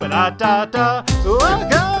Da-da-da-da.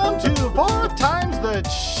 Welcome to Fourth Time's the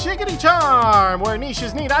Chickadee Charm, where niche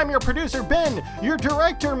is neat. I'm your producer, Ben, your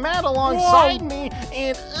director, Matt, alongside me,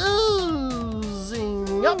 and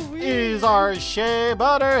oozing up is our shea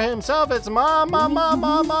butter himself. It's Monty.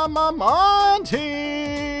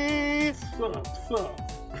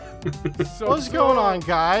 What's going on,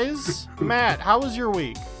 guys? Matt, how was your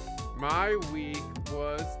week? My week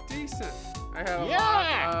was decent. I had a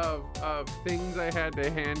lot of things I had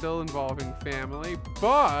to handle involving family,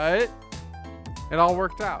 but it all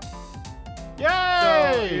worked out.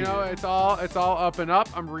 Yay! So, you know, it's all up and up.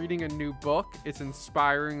 I'm reading a new book. It's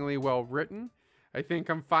inspiringly well written. I think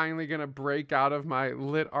I'm finally gonna break out of my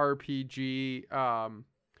lit RPG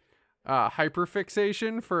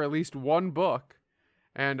hyperfixation for at least one book,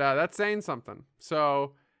 and that's saying something.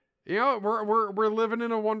 So, you know, we're living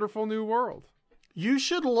in a wonderful new world. You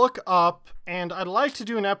should look up, and I'd like to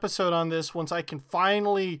do an episode on this once I can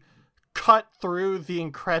finally cut through the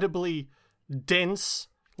incredibly dense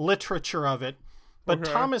literature of it. But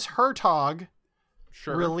Okay. Thomas Hertog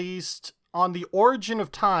released On the Origin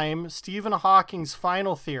of Time, Stephen Hawking's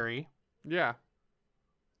final theory. Yeah.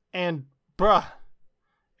 And, bruh,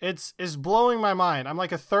 it's blowing my mind. I'm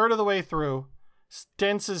like a third of the way through. It's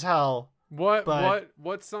dense as hell.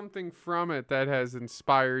 What's something from it that has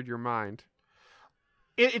inspired your mind?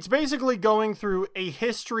 It's basically going through a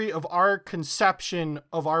history of our conception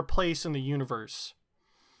of our place in the universe.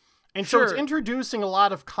 And so it's introducing a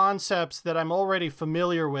lot of concepts that I'm already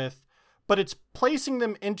familiar with, but it's placing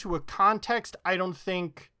them into a context I don't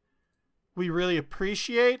think we really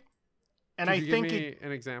appreciate. And Could I you think give me it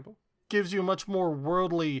an example? gives you a much more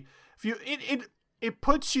worldly view. It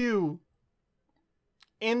puts you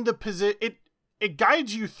in the position. It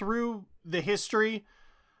guides you through the history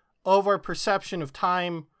of our perception of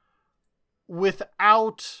time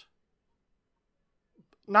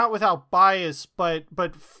not without bias, but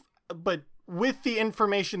with the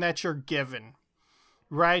information that you're given,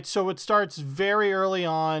 right? So it starts very early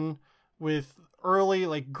on with early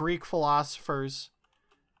like Greek philosophers,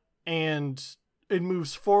 and it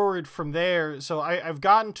moves forward from there. So I've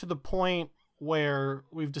gotten to the point where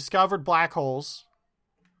we've discovered black holes.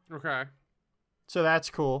 Okay. So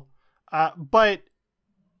that's cool. But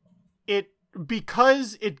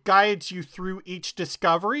because it guides you through each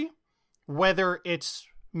discovery, whether it's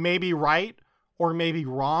maybe right or maybe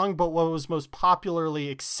wrong, but what was most popularly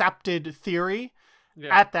accepted theory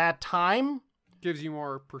at that time. Gives you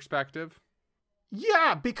more perspective.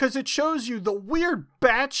 Yeah, because it shows you the weird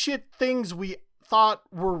batshit things we thought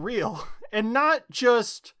were real. And not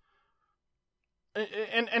just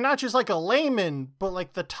like a layman, but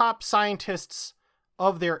like the top scientists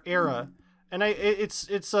of their era. And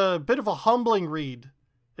it's a bit of a humbling read,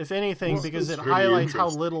 if anything, because it highlights how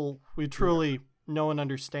little we truly know and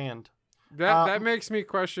understand. That makes me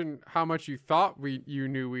question how much you thought you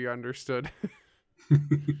knew we understood.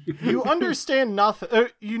 You understand nothing.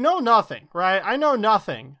 You know nothing, right? I know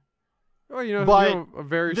nothing. Well, you know a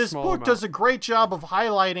very this small book amount. does a great job of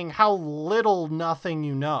highlighting how little nothing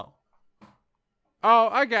you know. Oh,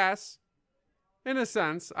 I guess. In a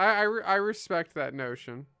sense, I respect that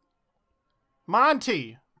notion.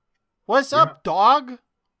 Monty, what's up, dog?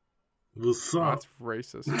 What's up? That's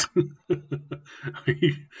racist. Are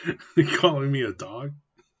you calling me a dog?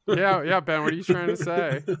 Yeah, Ben, what are you trying to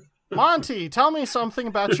say? Monty, tell me something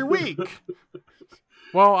about your week.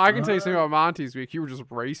 Well, I can tell you something about Monty's week. You were just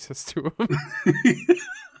racist to him.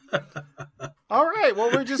 All right,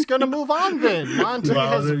 well, we're just going to move on then. Monty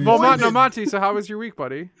has... Monty, so how was your week,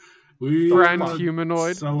 buddy? We Friend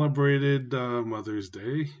humanoid celebrated Mother's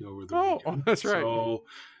Day over the weekend. Oh, that's right. So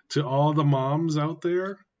to all the moms out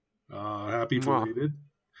there, happy belated.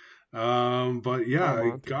 But yeah,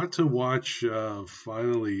 I got to watch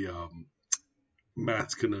finally.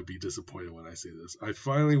 Matt's gonna be disappointed when I say this. I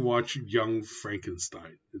finally watched Young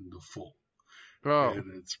Frankenstein in the full. Oh,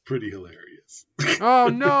 and it's pretty hilarious. Oh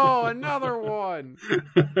no, another one!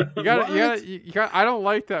 You got. I don't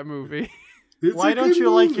like that movie. Why don't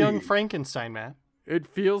you like Young Frankenstein, Matt? It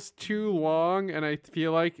feels too long, and I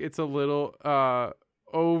feel like it's a little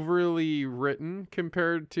overly written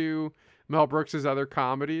compared to Mel Brooks' other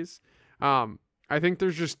comedies. I think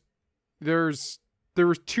there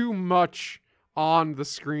was too much on the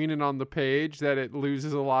screen and on the page that it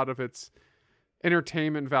loses a lot of its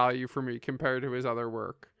entertainment value for me compared to his other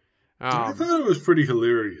work. I thought it was pretty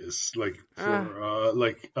hilarious, like for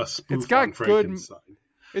like a spoof on Frankenstein.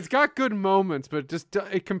 It's got good moments, but just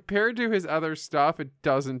compared to his other stuff, it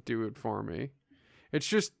doesn't do it for me. It's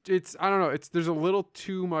I don't know. There's a little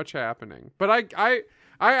too much happening, but I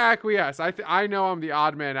I acquiesce. I know I'm the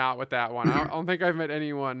odd man out with that one. I don't think I've met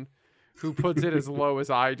anyone who puts it as low as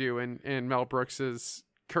I do in Mel Brooks's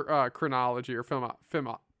chronology or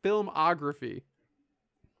filmography.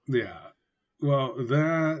 Yeah. Well,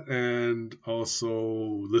 that and also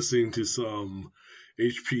listening to some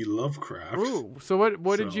H.P. Lovecraft. Ooh, so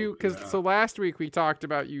what did you? Because so last week we talked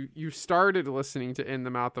about you started listening to In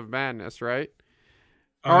the Mouth of Madness, right?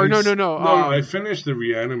 Or no. I finished the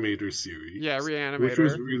Reanimator series. Yeah, Reanimator, which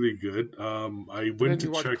was really good. I went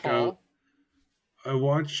to check out. I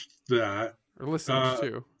watched that. Or listened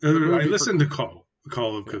to. I listened to Call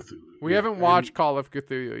of Cthulhu. We haven't watched Call of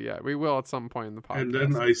Cthulhu yet. We will at some point in the podcast. And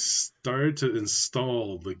then I started to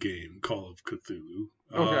install the game Call of Cthulhu.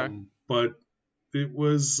 Okay. But it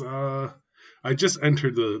was I just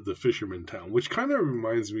entered the Fisherman Town, which kind of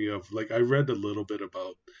reminds me of I read a little bit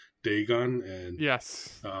about Dagon and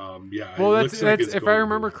yes. Yeah. Well, that's if I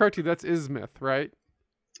remember correctly, that's Izmith, right?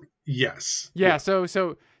 Yes. Yeah. So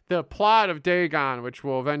the plot of Dagon, which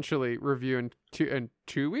we'll eventually review in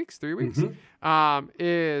 3 weeks, Mm-hmm.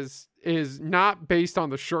 Is not based on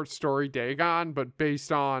the short story Dagon, but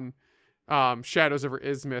based on Shadows over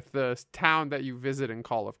Izmith, the town that you visit in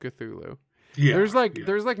Call of Cthulhu. Yeah, there's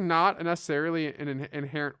not necessarily an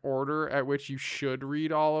inherent order at which you should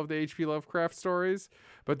read all of the H.P. Lovecraft stories,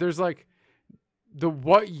 but there's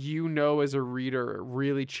what you know as a reader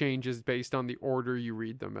really changes based on the order you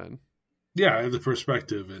read them in. Yeah, the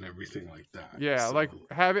perspective and everything like that. Yeah, so.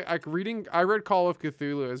 I read Call of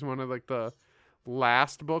Cthulhu as one of the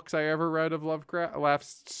last books I ever read of Lovecraft,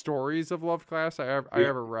 last stories of Lovecraft I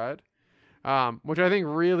ever read, which I think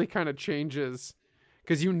really kind of changes.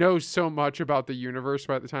 Because you know so much about the universe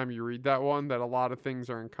by the time you read that one that a lot of things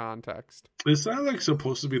are in context. Is that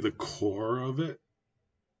supposed to be the core of it?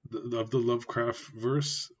 Of the Lovecraft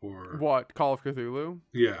verse? Or what? Call of Cthulhu?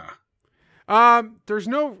 Yeah. I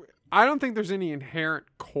don't think there's any inherent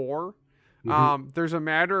core. Mm-hmm. There's a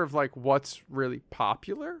matter of what's really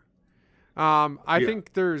popular. I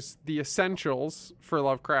think there's the essentials for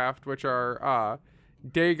Lovecraft, which are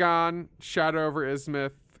Dagon, Shadow over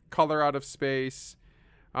Izmith, Color Out of Space,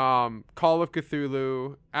 Call of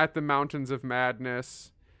Cthulhu, At the Mountains of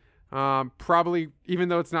Madness, probably, even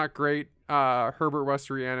though it's not great, Herbert West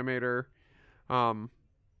Reanimator.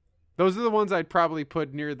 Those are the ones I'd probably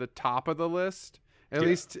put near the top of the list, at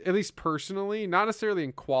least personally, not necessarily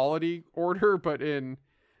in quality order, but in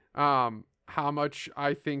how much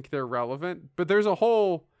I think they're relevant. But there's a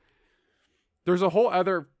whole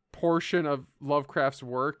other portion of Lovecraft's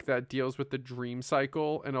work that deals with the dream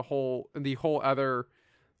cycle and the whole other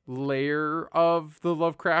layer of the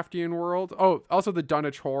Lovecraftian world. Oh, also the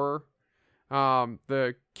Dunwich Horror.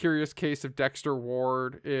 The Curious Case of Dexter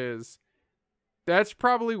Ward that's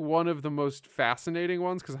probably one of the most fascinating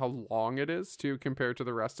ones because how long it is too compared to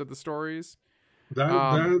the rest of the stories.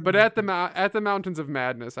 But at the Mountains of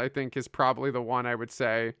Madness, I think is probably the one I would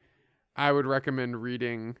say I would recommend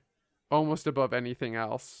reading almost above anything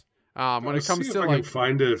else. When it comes to I can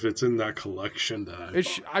find it if it's in that collection.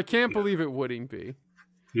 I can't believe it wouldn't be.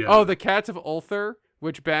 Yeah. Oh, The Cats of Ulthar,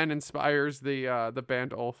 which Ben inspires the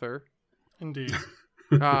band Ulthar. Indeed.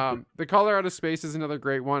 The Color Out of Space is another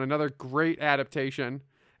great one, another great adaptation.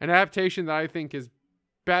 An adaptation that I think is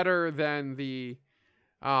better than the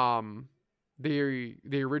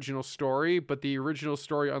original story, but the original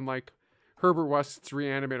story, unlike Herbert West's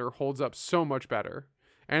Reanimator, holds up so much better,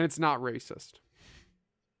 and it's not racist.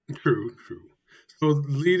 True. So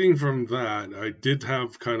leading from that, I did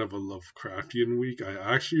have kind of a Lovecraftian week. I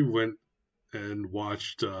actually went and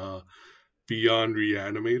watched Beyond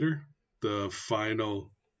Reanimator, the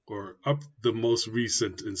final the most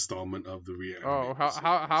recent installment of the Reanimator. Oh,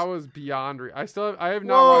 how is Beyond? I have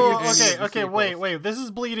not watched any. Okay, wait. This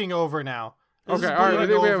is bleeding over now. Okay, all right. I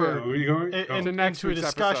think we have into a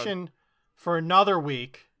discussion for another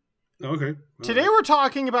week. Okay. Today we're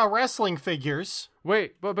talking about wrestling figures.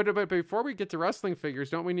 Wait, but before we get to wrestling figures,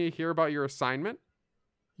 don't we need to hear about your assignment?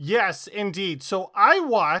 Yes, indeed. So I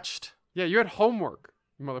watched. Yeah, you had homework,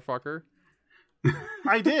 motherfucker.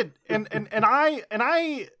 I did, and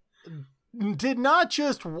I did not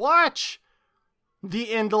just watch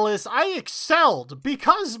The Endless. I excelled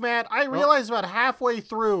because, Matt, I realized about halfway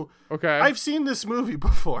through. Okay. I've seen this movie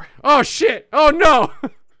before. Oh shit! Oh no!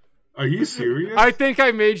 Are you serious? I think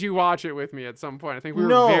I made you watch it with me at some point. I think we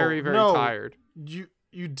were very, very tired.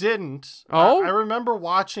 You didn't. Oh? I remember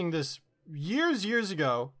watching this years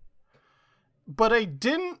ago, but I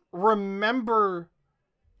didn't remember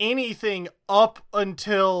anything up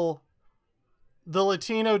until the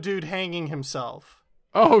Latino dude hanging himself.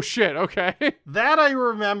 Oh shit, okay. That I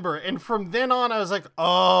remember, and from then on I was like,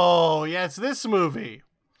 oh, yeah, it's this movie.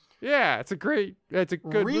 Yeah, it's a good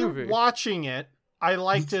movie. Rewatching it, I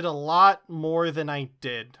liked it a lot more than I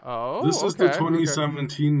did. Oh, this is the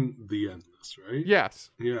 2017 The Endless, right?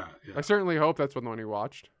 Yes. Yeah. I certainly hope that's the one you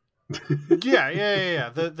watched. Yeah.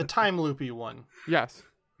 The time loopy one. Yes.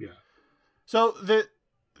 Yeah. So the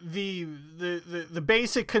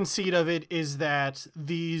basic conceit of it is that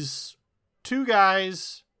these two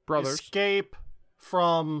guys brothers escape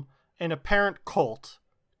from an apparent cult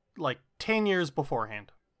like 10 years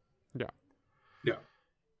beforehand. Yeah.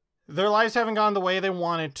 Their lives haven't gone the way they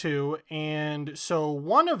wanted to, and so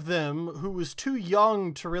one of them, who was too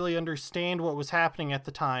young to really understand what was happening at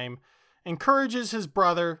the time, encourages his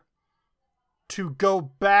brother to go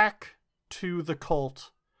back to the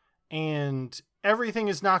cult, and everything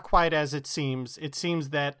is not quite as it seems. It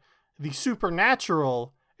seems that the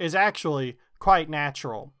supernatural is actually quite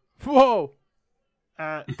natural. Whoa!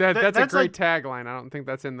 That's a great like, tagline. I don't think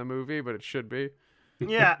that's in the movie, but it should be.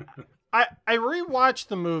 Yeah. I rewatched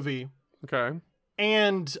the movie. Okay.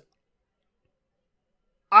 And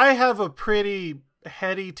I have a pretty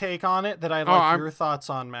heady take on it that I'd like your thoughts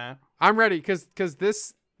on, Matt. I'm ready because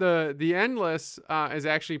this the Endless is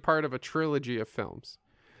actually part of a trilogy of films.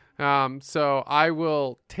 So I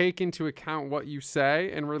will take into account what you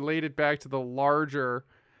say and relate it back to the larger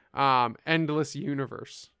Endless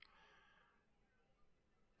universe.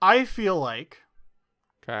 I feel like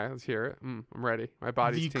okay, let's hear it. I'm ready. My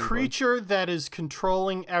body's tingling. Creature that is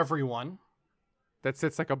controlling everyone. That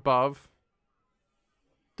sits like above.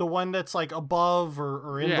 The one that's like above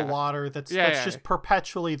or in the water that's just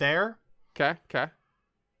perpetually there. Okay.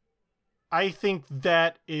 I think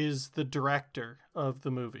that is the director of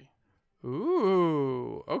the movie.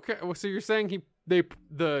 Ooh. Okay. Well, so you're saying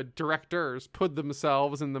the directors put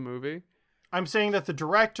themselves in the movie? I'm saying that the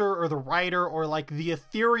director or the writer or like the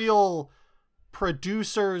ethereal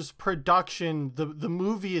producer's production, the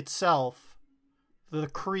movie itself, the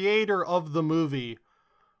creator of the movie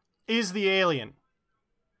is the alien.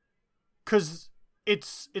 Because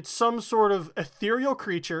it's some sort of ethereal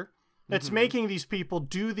creature that's making these people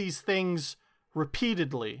do these things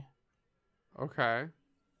repeatedly. Okay.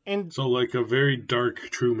 And so like a very dark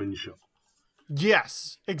Truman Show.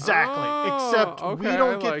 Yes, exactly. Except we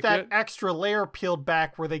don't get that extra layer peeled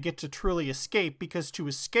back where they get to truly escape, because to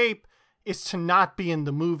escape is to not be in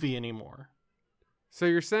the movie anymore. So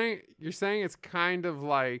you're saying it's kind of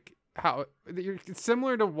like how it's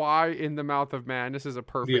similar to why In the Mouth of Madness is a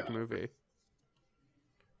perfect movie.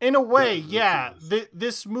 In a way, yeah.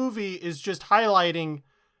 This movie is just highlighting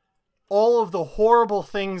all of the horrible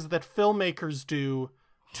things that filmmakers do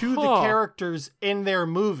to the characters in their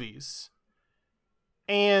movies.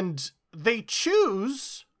 And they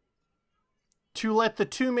choose to let the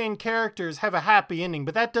two main characters have a happy ending,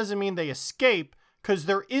 but that doesn't mean they escape, because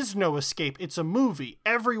there is no escape. It's a movie.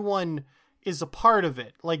 Everyone is a part of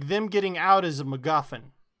it. Like, them getting out is a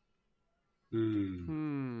MacGuffin.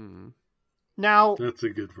 Now, that's a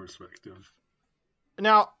good perspective.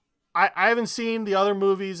 Now, I haven't seen the other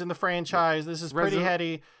movies in the franchise. This is pretty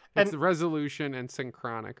heady. It's Resolution and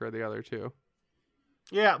Synchronic are the other two.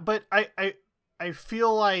 Yeah, but I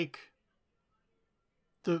feel like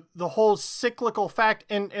the whole cyclical fact,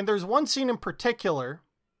 and there's one scene in particular.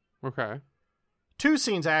 Okay. Two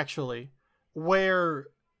scenes, actually, where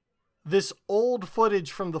this old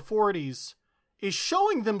footage from the 40s is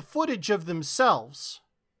showing them footage of themselves.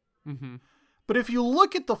 Mm-hmm. But if you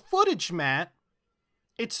look at the footage, Matt,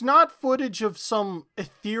 it's not footage of some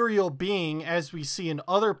ethereal being as we see in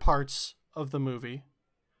other parts of the movie.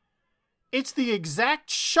 It's the exact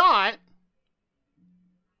shot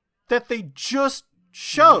that they just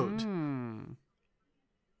showed.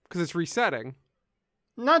 Because it's resetting.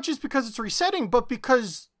 Not just because it's resetting, but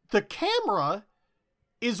because the camera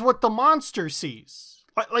is what the monster sees.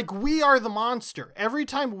 Like, we are the monster. Every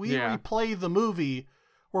time we replay the movie,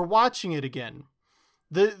 we're watching it again.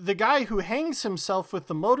 The guy who hangs himself with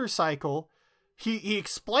the motorcycle, he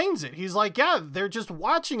explains it. He's like, yeah, they're just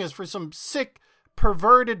watching us for some sick,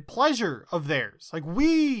 perverted pleasure of theirs.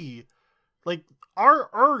 Like, our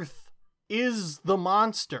Earth is the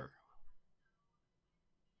monster.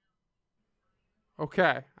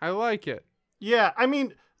 Okay, I like it. Yeah, I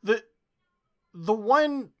mean, the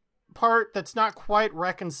one part that's not quite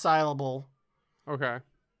reconcilable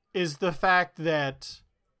is the fact that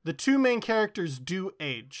the two main characters do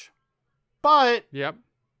age. But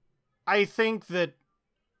I think that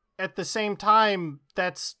at the same time,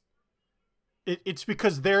 it's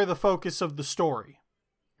because they're the focus of the story,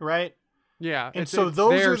 right? Yeah. And so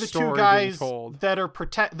those are the two guys that are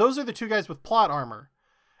those are the two guys with plot armor,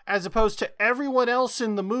 as opposed to everyone else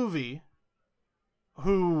in the movie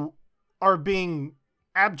who are being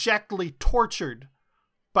abjectly tortured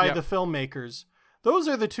by Yep. the filmmakers. Those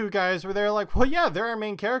are the two guys where they're like, well, yeah, they're our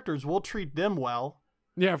main characters. We'll treat them well.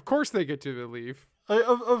 Yeah, of course they get to leave.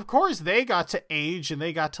 Of course, they got to age and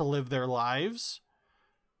they got to live their lives.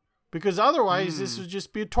 Because otherwise, this would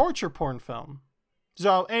just be a torture porn film.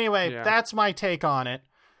 So anyway, that's my take on it.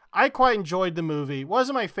 I quite enjoyed the movie. It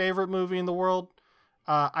wasn't my favorite movie in the world.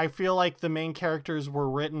 I feel like the main characters were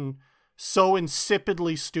written so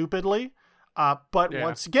insipidly, stupidly. But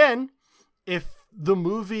once again, if the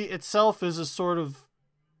movie itself is a sort of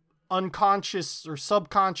unconscious or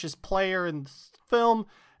subconscious player in the film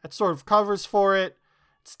that sort of covers for it,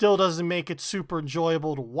 it still doesn't make it super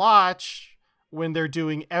enjoyable to watch when they're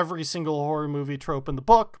doing every single horror movie trope in the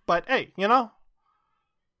book. But hey,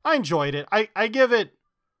 I enjoyed it. I give it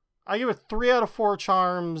 3 out of 4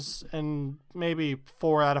 charms and maybe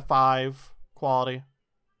 4 out of 5 quality.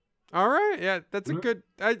 All right. Yeah, that's a good...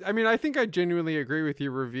 I mean, I think I genuinely agree with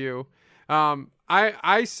your review.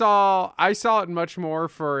 I saw it much more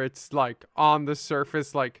for its, like, on the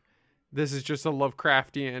surface, like, this is just a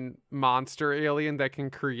Lovecraftian monster alien that can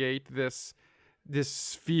create this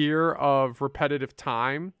sphere of repetitive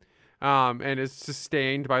time, and is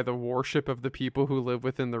sustained by the worship of the people who live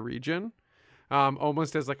within the region,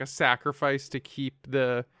 almost as like a sacrifice to keep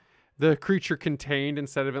the creature contained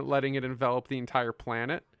instead of letting it envelop the entire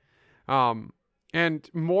planet. And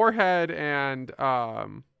Moorhead and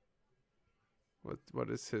what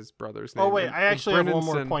is his brother's name? Oh wait, I actually have one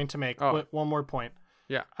more Brynildson. point to make. Oh. One more point.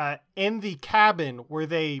 Yeah. In the cabin where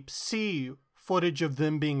they see footage of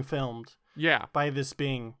them being filmed Yeah. by this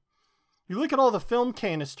being, you look at all the film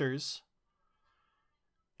canisters,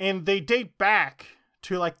 and they date back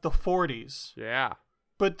to like the 40s. Yeah.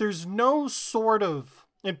 But there's no sort of,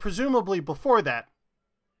 and presumably before that.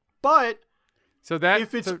 But So that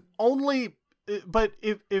if it's only, but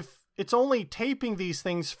if it's only taping these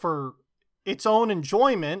things for its own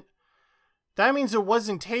enjoyment, that means it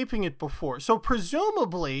wasn't taping it before. So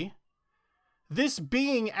presumably, this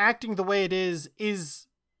being acting the way it is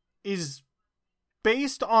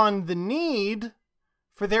based on the need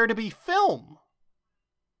for there to be film.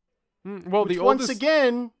 well, Which the once oldest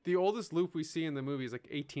again, the oldest loop we see in the movie is like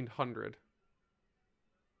 1800.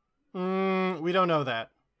 we don't know that.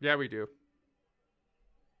 Yeah, we do.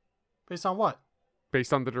 Based on what?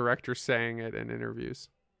 Based on the director saying it in interviews.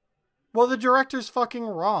 Well, the director's fucking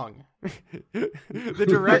wrong. The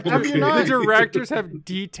director, Have you not- the directors have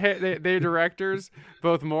detail. The directors,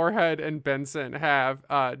 both Moorhead and Benson, have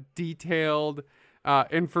detailed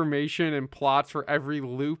information and plots for every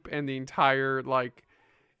loop, and the entire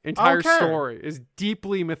care. story is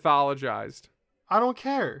deeply mythologized. I don't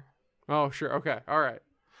care. Oh, sure, okay, all right.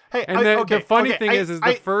 Hey, And the funny thing is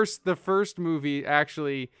the the first movie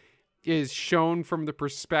actually is shown from the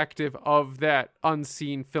perspective of that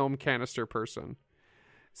unseen film canister person.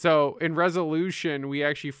 So in Resolution, we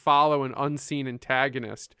actually follow an unseen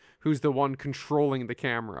antagonist who's the one controlling the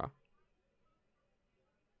camera.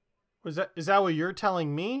 is that what you're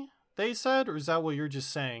telling me they said, or is that what you're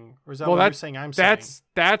just saying? Or is that Well, what you're saying I'm saying?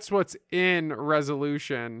 That's what's in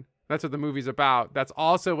Resolution. That's what the movie's about. That's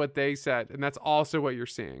also what they said, and that's also what you're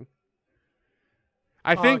seeing.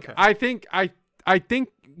 I think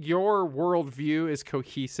your worldview is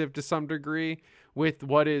cohesive to some degree with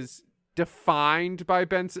what is defined by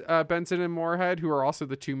Benson and Moorhead, who are also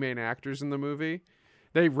the two main actors in the movie.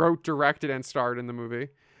 They wrote, directed, and starred in the movie.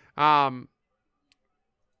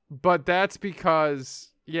 But that's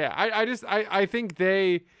because, I think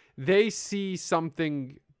they see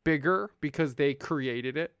something bigger because they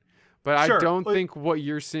created it. But Sure, I don't think what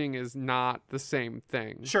you're seeing is not the same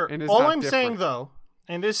thing. Sure. And is All not I'm saying, different. though,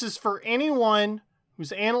 and this is for anyone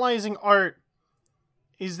who's analyzing art,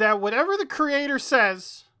 is that whatever the creator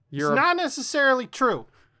says is not necessarily true.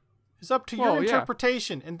 It's up to your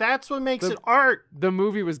interpretation, and that's what makes it art. The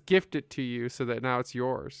movie was gifted to you so that now it's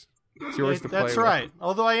yours. It's yours to play That's with. right.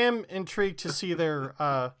 Although I am intrigued to see their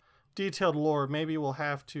detailed lore. Maybe we'll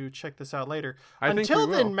have to check this out later. I think Until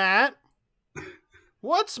we then, will. Matt,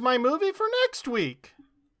 what's my movie for next week?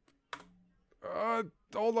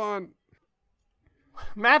 Hold on.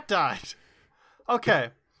 Matt died. Okay.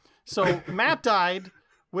 So Matt died,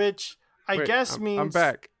 which I guess means... I'm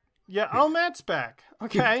back. Yeah, Matt's back.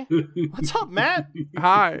 Okay. What's up, Matt?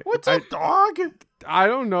 Hi. What's up, dog? I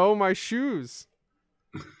don't know. My shoes.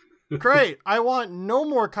 Great. I want no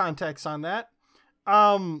more context on that.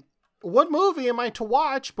 What movie am I to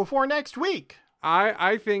watch before next week?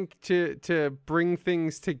 I think to bring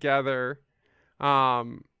things together,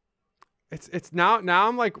 it's now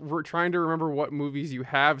I'm like we're trying to remember what movies you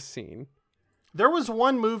have seen. There was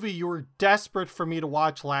one movie you were desperate for me to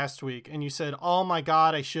watch last week, and you said, "Oh my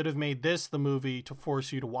god, I should have made this the movie to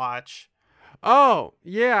force you to watch." Oh,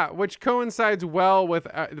 yeah, which coincides well with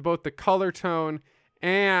both the color tone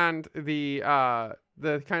and the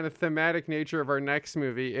kind of thematic nature of our next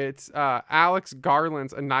movie. It's Alex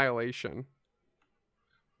Garland's Annihilation.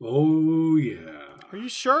 Oh, yeah. Are you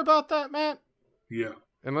sure about that, Matt? Yeah.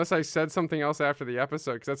 Unless I said something else after the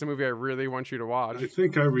episode, because that's a movie I really want you to watch. I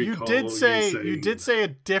think I recall you did say a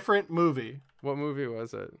different movie. What movie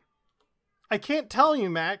was it? I can't tell you,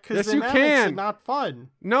 Matt, because yes, you that can. makes it not fun.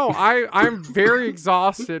 No, I'm very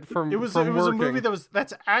exhausted from It was working. a movie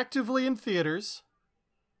that's actively in theaters.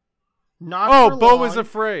 Not for Beau long. is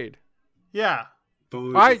Afraid. Yeah.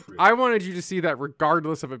 I wanted you to see that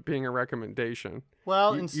regardless of it being a recommendation.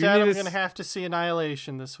 Well, instead I'm going to have to see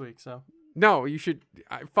Annihilation this week, so. No, you should.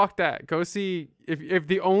 Fuck that. Go see. If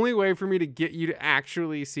the only way for me to get you to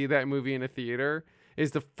actually see that movie in a theater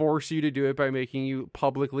is to force you to do it by making you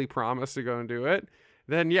publicly promise to go and do it,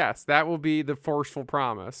 then yes, that will be the forceful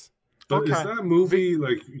promise. But is that movie,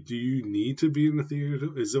 like, do you need to be in the theater?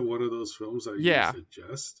 Is it one of those films that you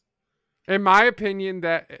suggest? In my opinion,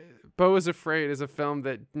 that Beau is Afraid is a film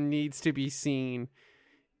that needs to be seen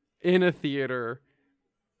in a theater,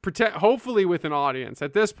 hopefully with an audience.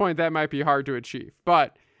 At this point, that might be hard to achieve,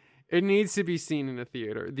 but it needs to be seen in a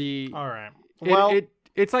theater. All right. Well,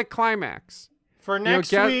 it's like Climax. For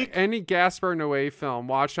next week, any Gaspar Noé film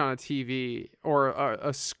watched on a TV or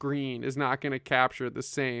a screen is not going to capture the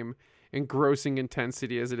same engrossing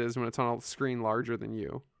intensity as it is when it's on a screen larger than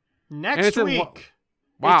you. Next week,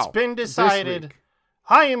 wow, it's been decided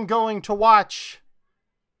I am going to watch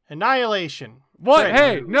Annihilation. What? Great.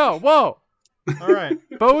 Hey, no, whoa. All right.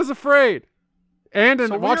 Beau is Afraid. And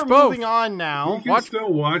so watch we're both. Moving on now. You can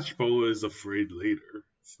still watch Beau is Afraid later.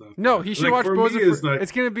 No, he should watch Beau is Afraid.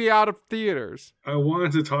 It's going to be out of theaters. I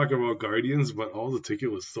wanted to talk about Guardians, but all the ticket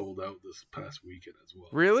was sold out this past weekend as well.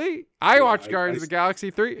 Really? I watched Guardians of the Galaxy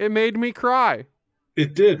 3. It made me cry.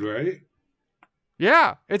 It did, right?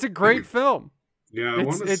 Yeah, it's a great film. Yeah, I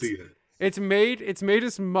want to see it. It's made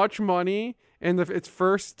as much money in its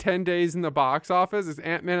first 10 days in the box office as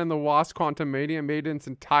Ant-Man and the Wasp: Quantumania made in its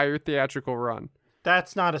entire theatrical run.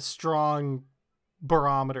 That's not a strong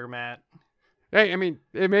barometer, Matt. Hey, I mean,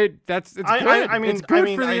 it's good. It's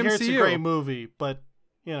good for the MCU. I hear it's a great movie, but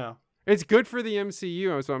you know, it's good for the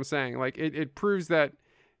MCU. Is what I'm saying. Like, it proves that,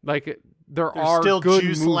 like, there's are still good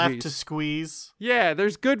juice movies left to squeeze. Yeah,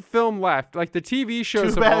 there's good film left. Like, the TV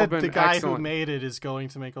shows Too have all bad been the guy excellent. who made it is going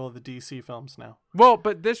to make all the DC films now. Well,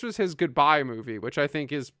 but this was his goodbye movie, which I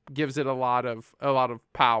think gives it a lot of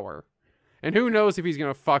power. And who knows if he's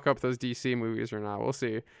going to fuck up those DC movies or not. We'll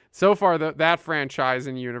see. So far, that franchise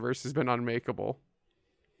and universe has been unmakeable.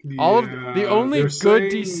 Yeah, the only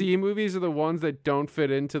good DC movies are the ones that don't fit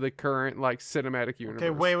into the current, like, cinematic universe. Okay,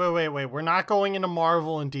 wait. We're not going into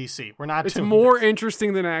Marvel and DC. We're not. It's more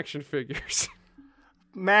interesting than action figures.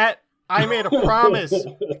 Matt, I made a promise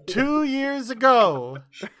 2 years ago,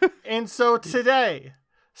 and so today,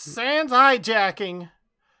 sans hijacking,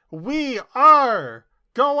 we are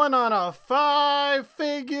going on a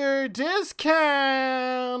 5-figure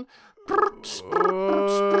discount.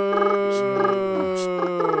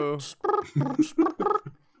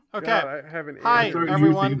 Okay. God, I haven't. Hi,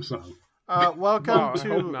 everyone. Welcome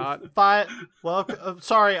to Welcome.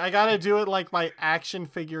 Sorry, I gotta do it like my action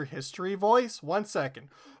figure history voice. 1 second.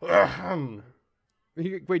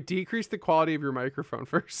 Wait, decrease the quality of your microphone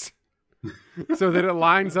first, so that it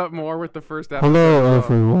lines up more with the first episode. Hello,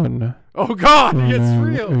 everyone. Oh God, it's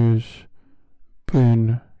real. Is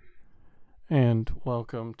Ben. And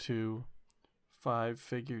welcome to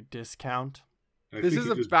 5-figure discount. This is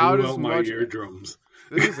about as my much. Eardrums.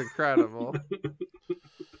 This is incredible.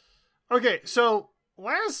 Okay, so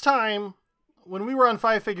last time when we were on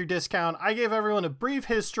 5-figure discount, I gave everyone a brief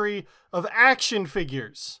history of action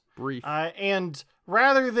figures. Brief. And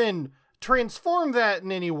rather than transform that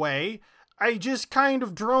in any way, I just kind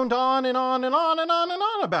of droned on and on and on and on and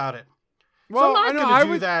on about it. Well, so I'm not going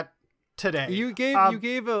to do that today. You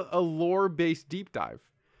gave a lore-based deep dive.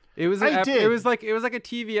 It was I did. It was like a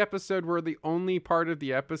TV episode where the only part of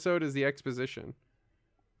the episode is the exposition.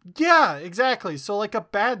 Yeah, exactly. So like a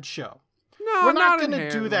bad show. No, we're not going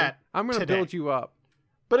to do that. I'm going to build you up.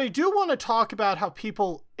 But I do want to talk about how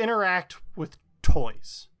people interact with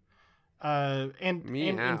toys, and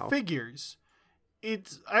figures.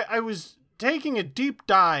 I was taking a deep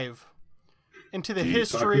dive into the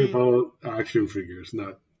history. Talking about action figures,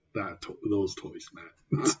 not those toys,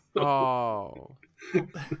 Matt. Oh.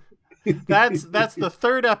 That's the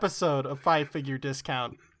third episode of 5-figure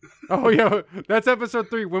discount. Oh, yeah. That's episode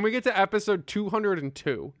 3. When we get to episode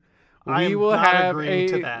 202, we will not have agreeing a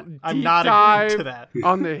to that. I'm deep not dive agreeing to that.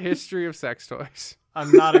 on the history of sex toys.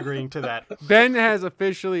 I'm not agreeing to that. Ben has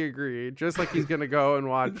officially agreed, just like he's going to go and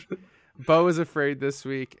watch Beau is Afraid this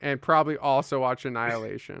week and probably also watch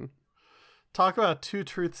Annihilation. Talk about 2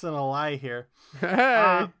 truths and a lie here.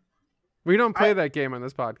 Hey. We don't play that game on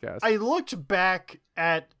this podcast. I looked back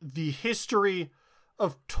at the history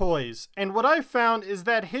of toys, and what I found is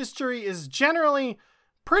that history is generally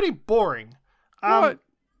pretty boring. What?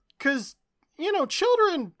 Because,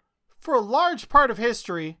 children, for a large part of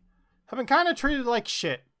history, have been kind of treated like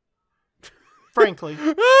shit. Frankly.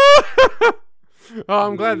 Oh,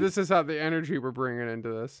 I'm glad this is how the energy we're bringing into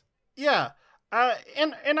this. Yeah.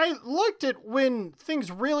 And I looked at when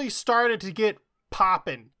things really started to get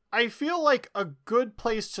poppin'. I feel like a good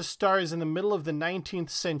place to start is in the middle of the 19th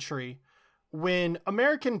century when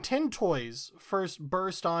American tin toys first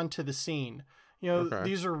burst onto the scene.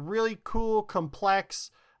 These are really cool,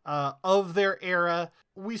 complex, of their era.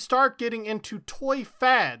 We start getting into toy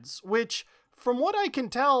fads, which, from what I can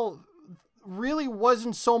tell, really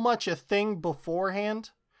wasn't so much a thing beforehand.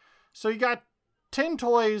 So you got tin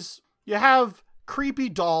toys, you have creepy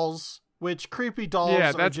dolls, which creepy dolls yeah,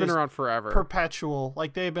 are that's just been around forever. perpetual.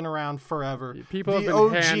 Like, they've been around forever. People have The been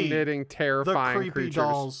OG, hand knitting terrifying the creepy creatures.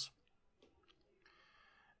 dolls.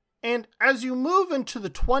 And as you move into the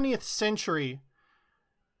 20th century,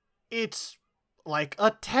 it's like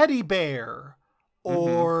a teddy bear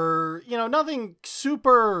or, nothing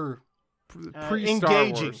super Pre-Star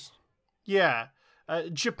engaging. Wars. Yeah.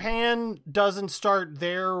 Japan doesn't start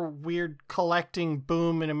their weird collecting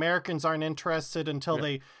boom, and Americans aren't interested until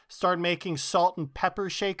they start making salt and pepper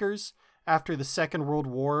shakers after the Second World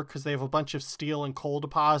War because they have a bunch of steel and coal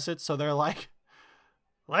deposits. So they're like,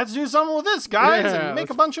 let's do something with this, guys, and make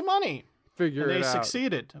a bunch of money. Figure and it they out.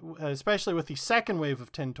 succeeded, especially with the second wave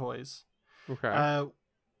of tin toys. Okay.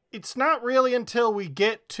 It's not really until we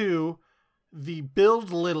get to the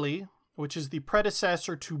Build Lily, which is the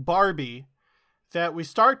predecessor to Barbie, that we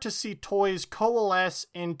start to see toys coalesce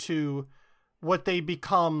into what they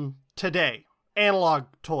become today. Analog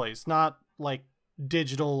toys, not like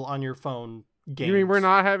digital on your phone games. You mean we're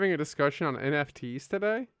not having a discussion on NFTs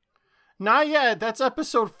today? Not yet. That's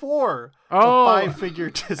episode 4 Oh, of 5-Figure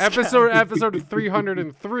Discount. episode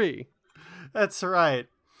 303. That's right.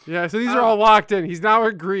 Yeah, so these are all locked in. He's now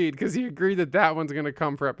agreed because he agreed that one's going to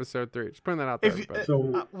come for episode 3. Just putting that out there. If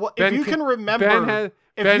you can remember,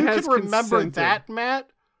 consented. that, Matt,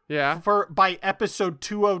 Yeah. by episode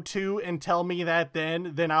 202 and tell me that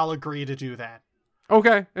then I'll agree to do that.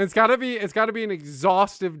 Okay, and it's got to be an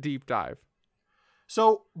exhaustive deep dive.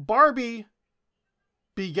 So Barbie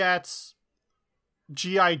begets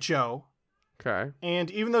G.I. Joe. Okay.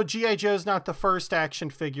 And even though G.I. Joe's not the first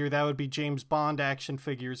action figure, that would be James Bond action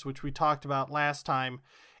figures, which we talked about last time.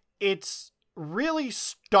 It's really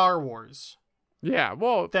Star Wars. Yeah,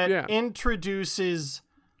 well, that introduces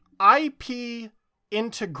IP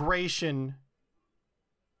integration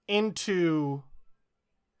into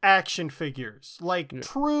action figures. Like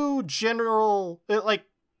true general, like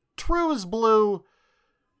true as blue.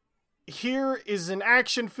 Here is an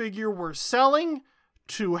action figure we're selling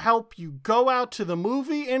to help you go out to the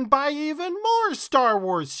movie and buy even more Star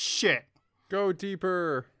Wars shit. Go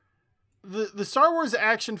deeper. The Star Wars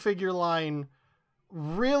action figure line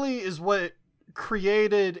really is what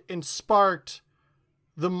created and sparked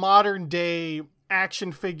the modern day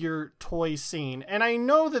action figure toy scene. And I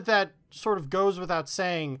know that sort of goes without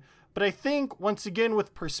saying, but I think once again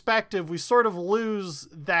with perspective, we sort of lose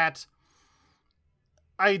that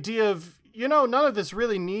idea of, none of this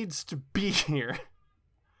really needs to be here.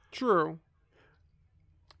 True.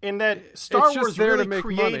 In that Star Wars really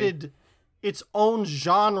created its own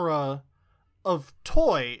genre of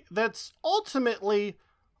toy that's ultimately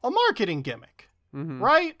a marketing gimmick,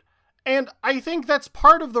 right? And I think that's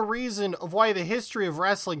part of the reason of why the history of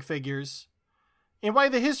wrestling figures and why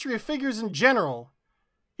the history of figures in general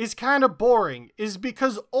is kind of boring, is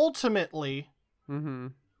because ultimately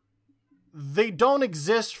they don't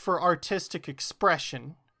exist for artistic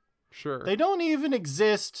expression. Sure. They don't even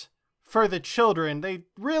exist for the children. They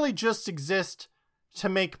really just exist to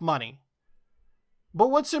make money. But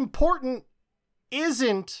what's important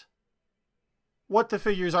isn't what the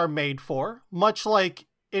figures are made for, much like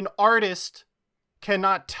an artist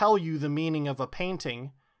cannot tell you the meaning of a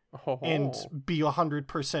painting and be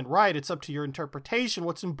 100% right. It's up to your interpretation.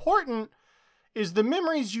 What's important is the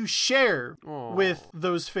memories you share with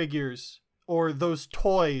those figures or those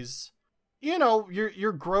toys.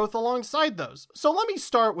 Your growth alongside those. So let me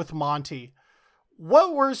start with Monty.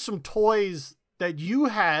 What were some toys that you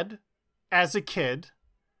had as a kid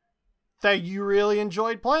that you really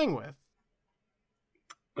enjoyed playing with?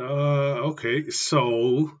 Okay,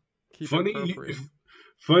 so Keep it funny, appropriate.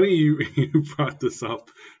 funny you brought this up.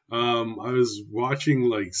 I was watching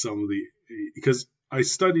like some of the because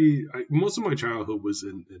most of my childhood was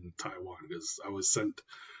in Taiwan because I was sent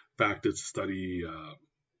back to study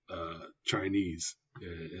Chinese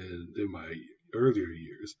in my earlier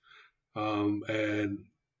years. And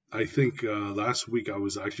I think last week I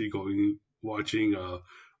was actually watching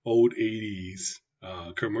old 80s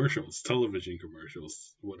commercials, television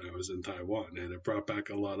commercials when I was in Taiwan, and it brought back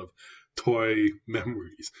a lot of toy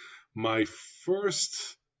memories. My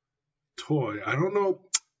first toy, I don't know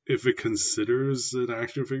if it considers an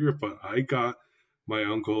action figure, but I got my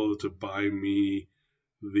uncle to buy me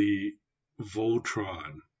the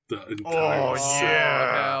Voltron, the entire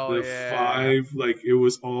set. Hell The yeah. 5, like it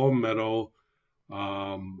was all metal.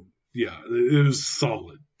 Yeah, it was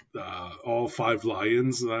solid. All 5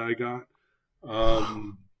 lions that I got.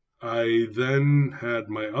 I then had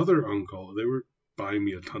my other uncle. They were buying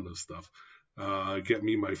me a ton of stuff. Get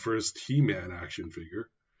me my first He-Man action figure.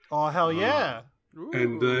 Oh, hell yeah.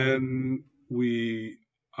 And Ooh. then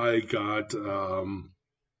I got some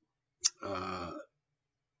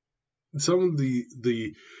of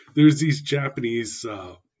there's these Japanese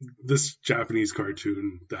this Japanese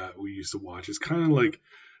cartoon that we used to watch. It's kind of like,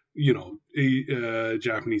 you know, a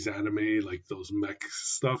Japanese anime, like those mech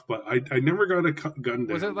stuff, but I never got a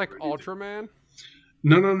Gundam. Was it like or anything. Ultraman?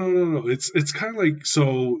 No. It's kind of like,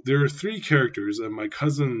 so there are 3 characters, and my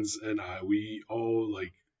cousins and we all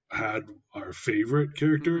like had our favorite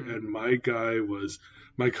character, and my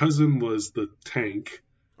cousin was the tank.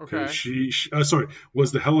 Okay. She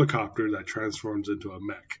was the helicopter that transforms into a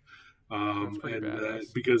mech. That's pretty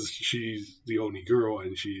badass. Because she's the only girl,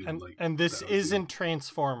 and she's like. And this isn't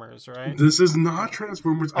Transformers, right? This is not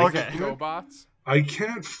Transformers. Okay. GoBots? I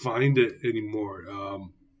can't find it anymore.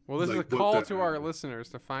 Well, this like is a call to our listeners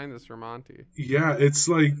to find this for Monty. Yeah, it's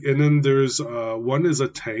like, and then there's one is a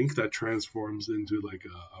tank that transforms into like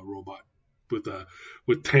a robot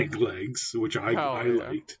with tank legs, which I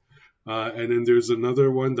liked. And then there's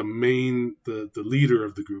another one, the leader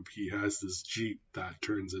of the group. He has this Jeep that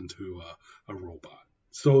turns into a robot.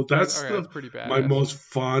 So that's pretty badass. My most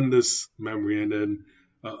fondest memory. And then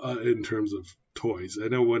in terms of toys,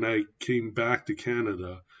 and then when I came back to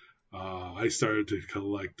Canada, I started to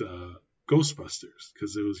collect Ghostbusters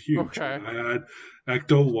because it was huge. Okay. I had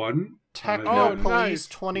Ecto 1. Techno Police nice.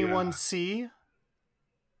 21C.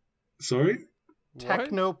 Sorry?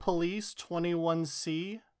 Techno Police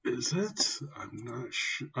 21C. Is it? I'm not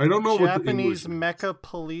sure. I don't know Japanese what the Mecha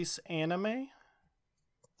Police anime.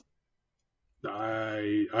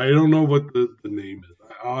 I don't know what the name is.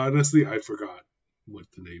 Honestly, I forgot what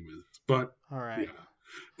the name is. But all right. Yeah.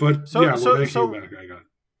 But when I came back,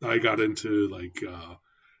 I got into like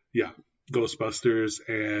Ghostbusters,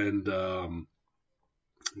 and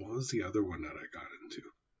what was the other one that I got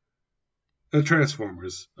into?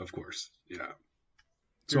 Transformers, of course. Yeah.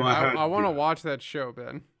 Dude, so I want to watch that show,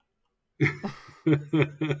 Ben.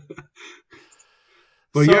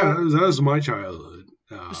 But that was my childhood.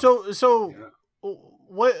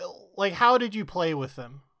 What, like, how did you play with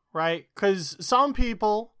them, right? Because some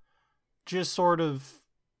people just sort of,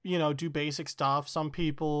 you know, do basic stuff. Some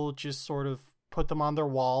people just sort of put them on their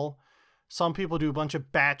wall. Some people do a bunch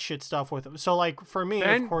of batshit stuff with them. So, like, for me,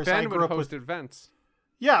 of course, I grew up with events.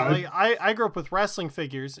 Yeah, like I grew up with wrestling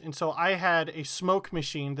figures, and so I had a smoke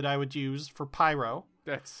machine that I would use for pyro.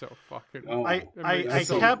 That's so fucking.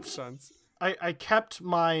 I kept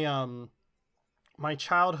my my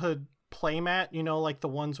childhood playmat, you know, like the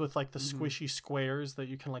ones with like the squishy squares that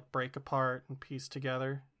you can like break apart and piece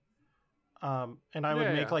together. And I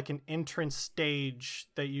would make like an entrance stage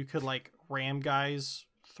that you could like ram guys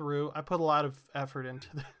through. I put a lot of effort into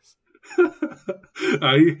this.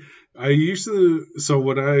 I used to, so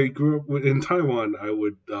when I grew up in Taiwan, I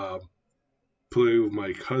would play with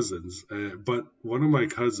my cousins, but one of my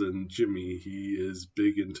cousins, Jimmy, he is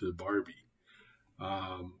big into Barbie.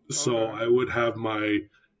 So I would have my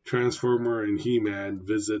Transformer and He-Man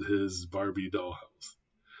visit his Barbie dollhouse.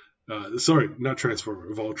 Sorry, not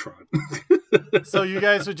Transformer, Voltron. So you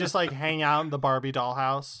guys would just like hang out in the Barbie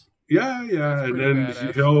dollhouse? Yeah, and then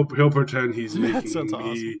badass. he'll pretend he's making me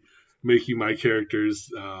awesome. Making my characters,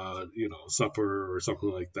 supper or something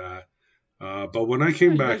like that. But when I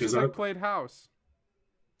came back, I played house.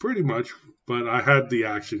 Pretty much, but I had the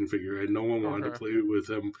action figure, and no one wanted to play with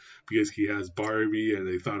him because he has Barbie, and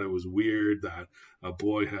they thought it was weird that a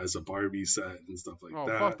boy has a Barbie set and stuff like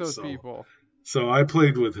that. Oh, fuck those people. So I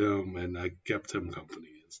played with him, and I kept him company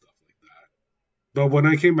and stuff like But when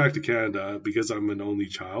I came back to Canada, because I'm an only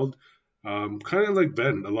child, kind of like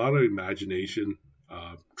Ben, a lot of imagination,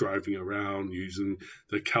 driving around, using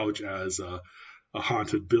the couch as a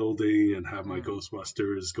haunted building, and have my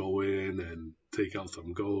Ghostbusters go in and take out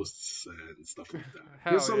some ghosts and stuff like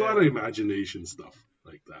that. There's a lot of imagination stuff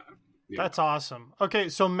like that. Yeah. That's awesome. Okay,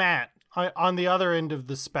 so Matt, on the other end of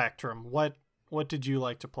the spectrum, what did you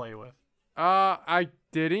like to play with? I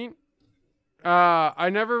didn't. I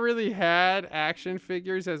never really had action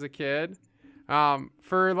figures as a kid.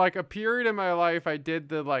 For like a period in my life, I did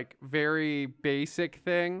the like very basic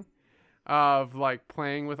thing of like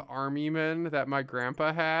playing with army men that my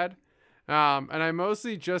grandpa had. And I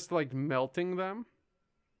mostly just like melting them,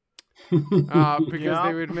 because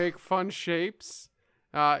they would make fun shapes.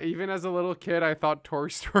 Even as a little kid, I thought Toy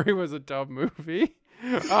Story was a dumb movie.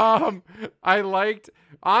 I liked,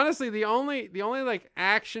 honestly, the only like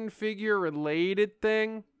action figure related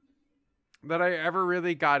thing that I ever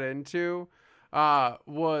really got into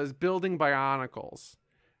was building Bionicles.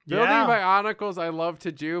 Building Bionicles I love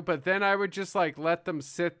to do, but then I would just like let them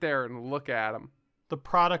sit there and look at them. The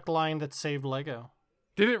product line that saved Lego.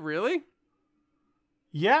 Did it really?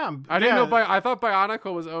 Yeah. I didn't know. I thought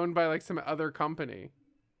Bionicle was owned by like some other company.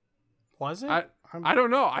 Was it? I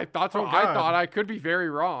don't know. I thought so. I thought. I could be very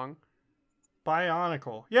wrong.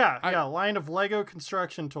 Bionicle. Yeah, line of Lego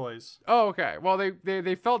construction toys. Oh, okay. Well,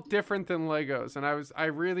 they felt different than Legos, and I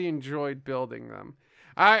really enjoyed building them.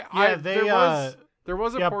 There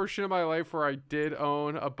was a portion of my life where I did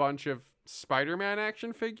own a bunch of Spider-Man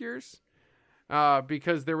action figures,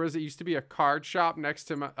 because it used to be a card shop next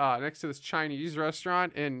to this Chinese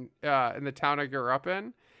restaurant in the town I grew up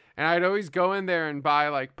in. And I'd always go in there and buy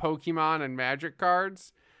like Pokemon and Magic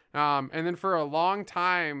cards. And then for a long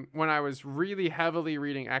time, when I was really heavily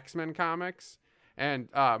reading X-Men comics and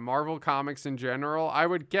Marvel comics in general, I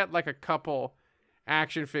would get like a couple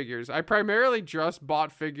action figures. I primarily just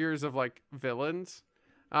bought figures of like villains.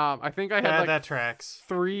 I think I had like that tracks.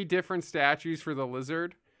 3 different statues for the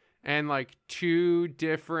Lizard and like 2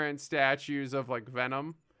 different statues of like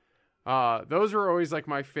Venom. Those were always like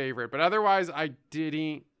my favorite, but otherwise I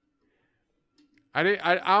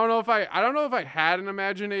don't know if I had an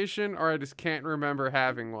imagination or I just can't remember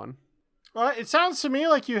having one. Well, it sounds to me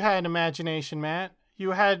like you had an imagination, Matt.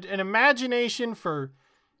 You had an imagination for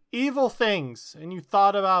evil things, and you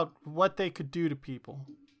thought about what they could do to people.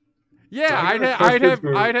 Yeah, I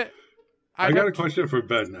got a question for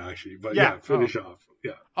Ben, actually, but finish off.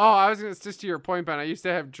 Yeah. Oh, I was just to your point, Ben. I used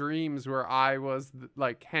to have dreams where I was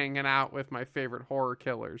like hanging out with my favorite horror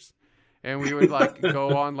killers. And we would like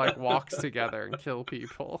go on like walks together and kill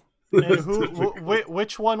people. And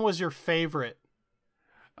which one was your favorite?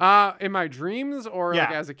 In my dreams or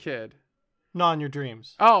like as a kid? No, in your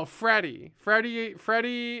dreams. Oh, Freddy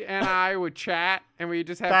and I would chat and we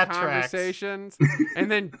just have conversations.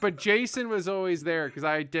 And but Jason was always there because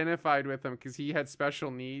I identified with him because he had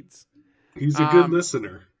special needs. He's a good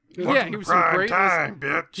listener. Yeah, he was a great time,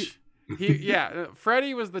 bitch.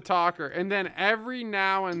 Freddy was the talker, and then every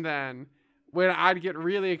now and then when I'd get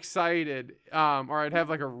really excited, or I'd have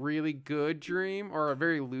like a really good dream or a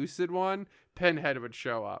very lucid one, Pinhead would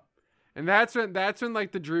show up. And that's when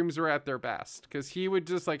like the dreams were at their best, because he would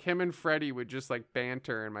just like, him and Freddy would just like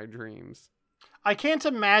banter in my dreams. I can't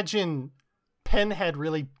imagine Pinhead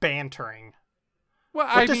really bantering. Well,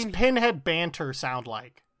 what does Pinhead banter sound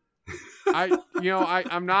like?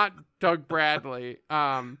 I'm not Doug Bradley,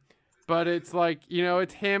 but it's like,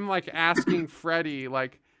 it's him like asking Freddy,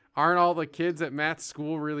 like, aren't all the kids at Matt's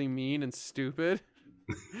school really mean and stupid?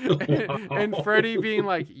 and Freddy being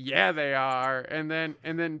like, yeah, they are. And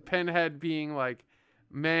then Pinhead being like,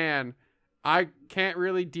 man, I can't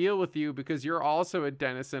really deal with you because you're also a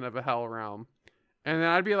denizen of a hell realm. And then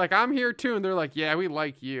I'd be like, I'm here too. And they're like, yeah, we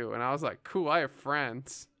like you. And I was like, cool, I have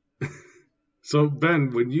friends. So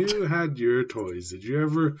Ben, when you had your toys, did you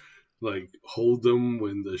ever like hold them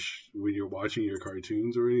when you're watching your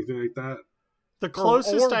cartoons or anything like that? The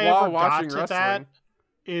closest I ever got to that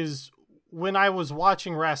is when I was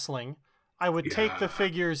watching wrestling. I would take the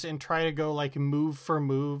figures and try to go like move for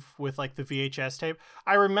move with like the VHS tape.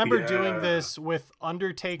 I remember doing this with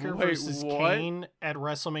Undertaker versus Kane at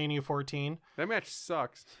WrestleMania 14. That match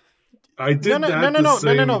sucks. I did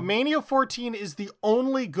No. Mania 14 is the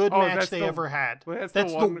only good match they ever had. That's the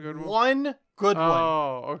one good one.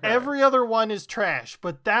 Oh, okay. Every other one is trash,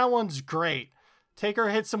 but that one's great. Taker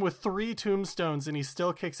hits him with 3 tombstones, and he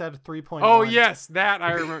still kicks out a 3.1. Oh, yes, that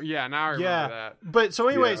I remember. Yeah, now I remember that. But so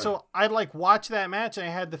anyway, so I'd like watch that match, and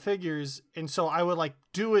I had the figures, and so I would like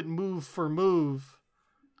do it move for move.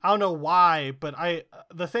 I don't know why, but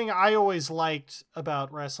the thing I always liked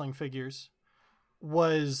about wrestling figures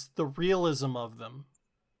was the realism of them.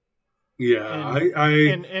 Yeah,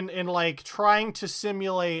 and like trying to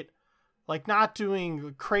simulate, like not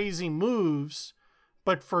doing crazy moves,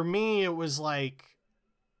 but for me it was like,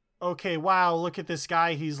 okay, wow, look at this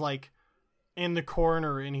guy, he's like in the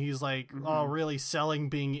corner and he's like, oh, really selling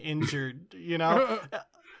being injured, you know?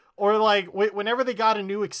 Or like whenever they got a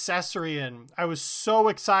new accessory in, I was so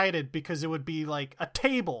excited because it would be like a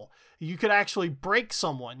table. You could actually break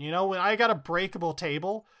someone, you know? When I got a breakable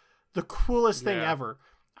table, the coolest thing ever.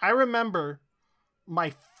 I remember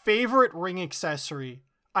my favorite ring accessory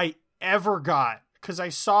I ever got, because I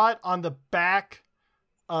saw it on the back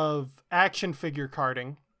of action figure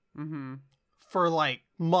carding for like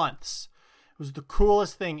months. It was the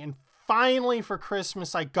coolest thing. And finally for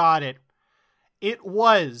Christmas, I got it. It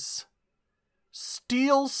was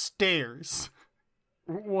steel stairs.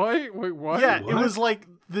 What? Wait, what? Yeah, What? it was like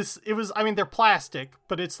this. It was, I mean, they're plastic,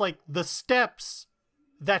 but it's like the steps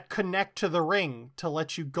that connect to the ring to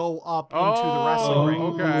let you go up into the wrestling ring.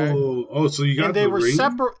 Okay. Oh, so you got And they the were ring?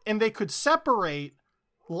 separate, and they could separate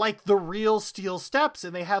like the real steel steps,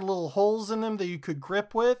 and they had little holes in them that you could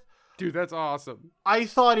grip with. Dude, that's awesome. I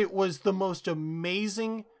thought it was the most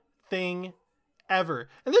amazing thing ever.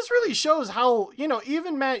 And this really shows how, you know,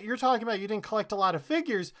 even Matt, you're talking about you didn't collect a lot of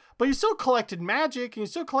figures, but you still collected Magic and you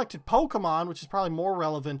still collected Pokemon, which is probably more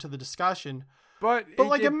relevant to the discussion. But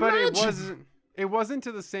imagine. It wasn't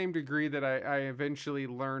to the same degree that I eventually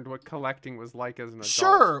learned what collecting was like as an adult.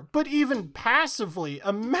 Sure, but even passively,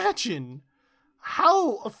 imagine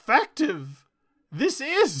how effective this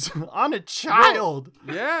is on a child.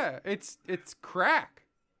 Yeah, it's crack.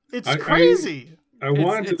 It's crazy. I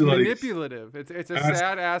wanted It's to like manipulative. It's a ask-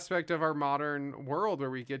 sad aspect of our modern world where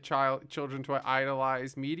we get children to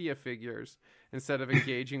idolize media figures instead of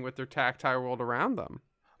engaging with their tactile world around them.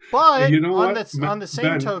 But You know on what, the same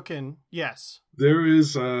Ben? token, yes. There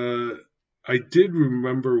is I did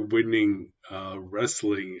remember winning a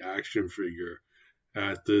wrestling action figure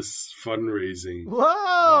at this fundraising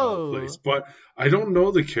Whoa! place, but I don't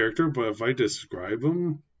know the character. But if I describe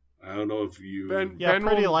him, I don't know if you. Ben, Yeah, Ben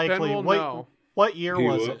pretty will, likely. Ben will What- know. What year He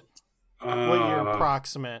was will. it? What year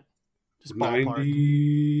approximate? Just ballpark.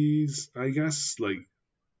 90s, I guess, like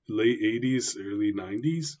late 80s, early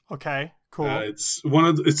 90s. Okay, cool.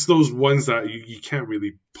 It's those ones that you can't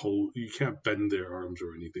really pull, you can't bend their arms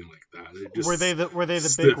or anything like that. They're just were they the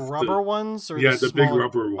stiff, big rubber ones or yeah, the the big smaller-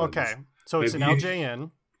 rubber ones. Okay, so it's And an he-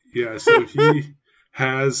 LJN. Yeah, so he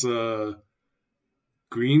has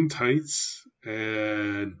green tights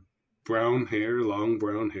and brown hair, long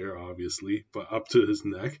brown hair, obviously, but up to his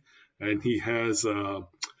neck, and he has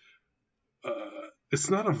it's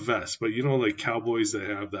not a vest, but you know, like cowboys that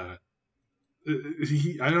have that.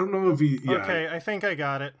 I don't know if he. Yeah, Okay, I think I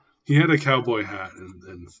got it. he had a cowboy hat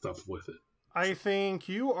and stuff with it. I think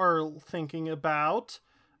you are thinking about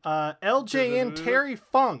LJN Terry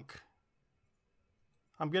Funk.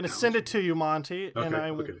 I'm going to send it to you, Monty, and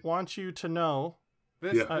I okay. want you to know.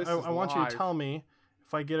 This, Yeah. this I is want you to live. tell me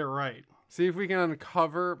if I get it right. See if we can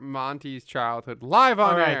uncover Monty's childhood live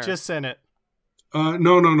on All right, air. just send it.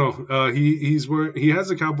 No. He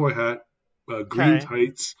has a cowboy hat, green Okay.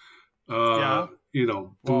 tights, Yeah. you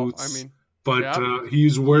know, Well, boots. I mean, but yeah.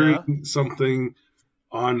 he's wearing something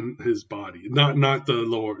on his body, not the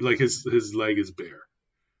lower, like his leg is bare.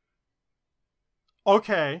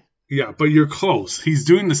 Okay. Yeah, but you're close. He's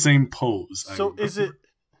doing the same pose. I So is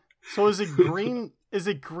it green? Is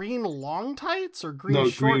it green long tights or green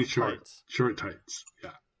short tights? short tights.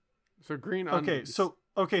 Yeah, so green. Okay,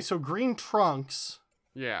 so green trunks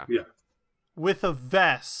yeah. with a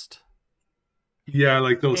vest. yeah,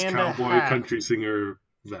 like those And a cowboy hat. country singer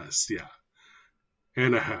vests. Yeah,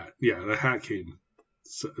 and a hat. Yeah, the hat came.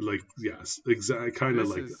 So, like yes, exactly, kind of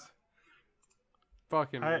This like is that.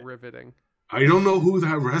 fucking I- riveting. I don't know who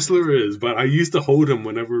that wrestler is, but I used to hold him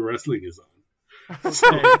whenever wrestling is on.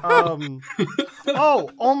 Okay.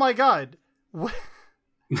 Oh my God.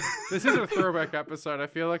 This is a throwback episode. I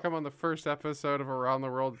feel like I'm on the first episode of Around the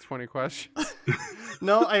World in 20 Questions.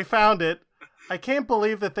 No, I found it. I can't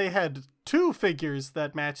believe that they had two figures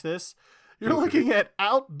that match this. You're Okay. looking at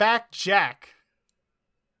Outback Jack.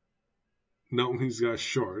 No, he's got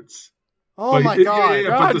shorts. Oh But my yeah, God. yeah,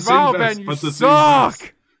 but God, the same wow, vest, Ben, but you the same vest.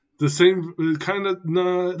 suck! The same kind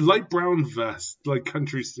of light brown vest, like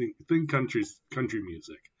country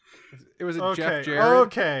music. It was a Okay. Jeff Jarrett.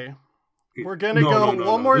 Okay. We're gonna go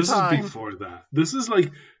one more this time. is before that. This is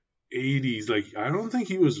like 80s, like I don't think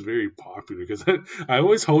he was very popular because I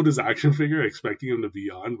always hold his action figure expecting him to be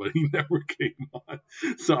on, but he never came on.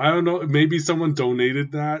 So I don't know. Maybe someone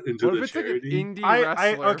donated that into What the if it's charity. like an indie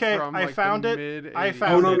wrestler okay, from I like found the it. mid-80s? I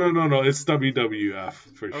found Oh it. no! It's WWF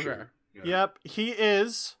for Okay. sure. Yeah. Yep, he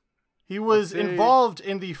is. He was Let's see. involved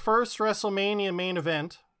in the first WrestleMania main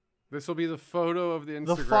event. This will be the photo of the Instagram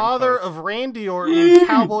The father post. of Randy Orton,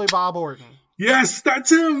 Cowboy Bob Orton. Yes,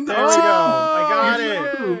 that's him. There That's we go. him. I got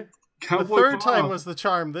yeah. it. Cowboy The third Bob. time was the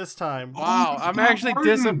charm. This time, Wow, Oh, I'm Bob actually Orton.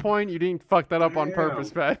 disappointed you didn't fuck that up on Damn.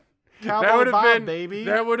 purpose, Ben. Cowboy would've Bob, been baby.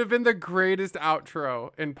 That would have been the greatest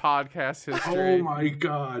outro in podcast history. Oh my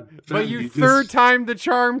god! But you third time the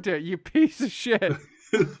charmed it, you piece of shit.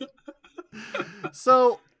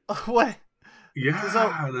 So what? Yeah,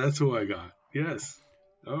 So- that's who I got. Yes.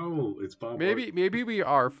 Oh, it's Bob. Orton. Maybe we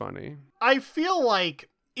are funny. I feel like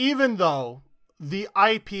even though the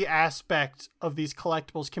IP aspect of these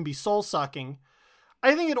collectibles can be soul sucking,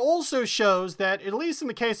 I think it also shows that, at least in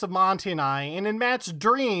the case of Monty and I, and in Matt's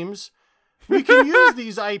dreams, we can use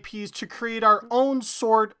these IPs to create our own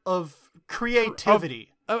sort of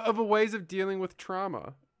creativity. Of ways of dealing with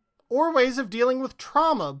trauma. Or ways of dealing with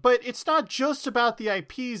trauma. But it's not just about the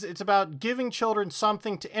IPs, it's about giving children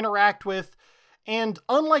something to interact with. And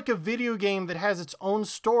unlike a video game that has its own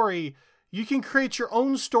story, you can create your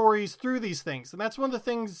own stories through these things. And that's one of the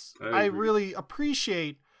things I agree. really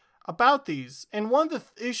appreciate about these. And one of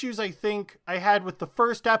the issues I think I had with the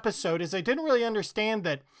first episode is I didn't really understand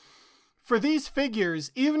that for these figures,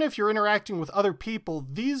 even if you're interacting with other people,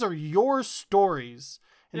 these are your stories.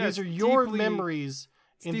 And Yeah, these are it's your deeply- memories.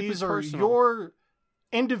 And deeply these are personal. your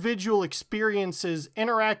individual experiences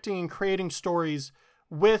interacting and creating stories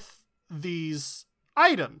with these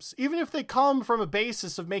items. Even if they come from a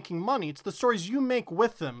basis of making money, it's the stories you make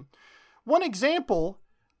with them. One example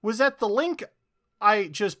was at the link I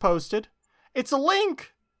just posted. It's a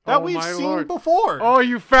link that Oh we've my seen Lord. before. Oh,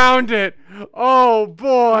 you found it. Oh,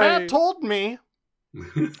 boy. Matt told me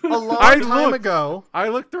a long I time looked. ago. I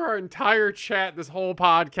looked through our entire chat this whole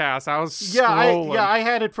podcast. I was Yeah, scrolling. I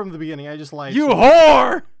had it from the beginning. I just lied. You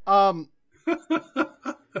whore!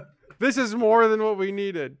 This is more than what we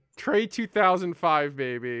needed. Trey 2005,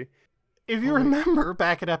 baby. If you remember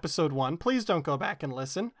back at episode 1, please don't go back and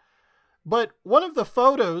listen. But one of the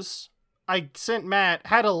photos I sent Matt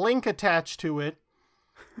had a link attached to it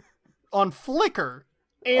on Flickr.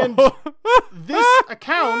 And this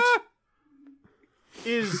account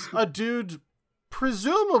is a dude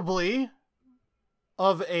presumably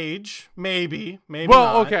of age, maybe Well,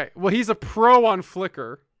 not. okay. Well, he's a pro on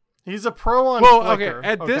Flickr. He's a pro on Well, Flickr. okay.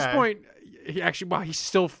 At this Okay. point, he actually, wow,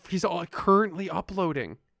 he's currently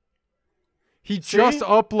uploading. He See? just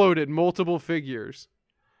uploaded multiple figures,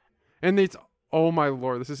 and it's oh my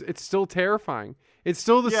lord, it's still terrifying. It's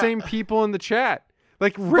still the Yeah. same people in the chat.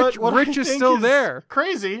 Like But Rich what I is think still is there.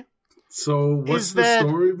 Crazy So what's Is the that-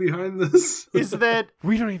 story behind this? is that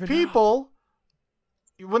We don't even know. people,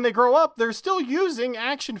 when they grow up, they're still using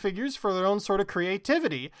action figures for their own sort of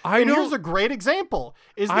creativity. I And don't- here's a great example.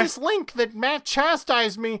 Is this link that Matt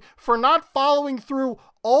chastised me for not following through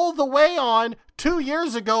all the way on 2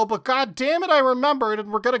 years ago, but god damn it, I remembered,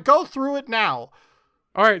 and we're going to go through it now.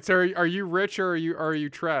 All right, so are you Rich or are you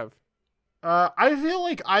Trev? I feel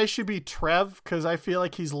like I should be Trev, because I feel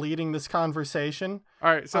like he's leading this conversation.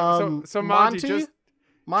 All right, so Monty,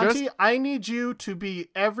 Monty, I need you to be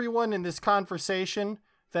everyone in this conversation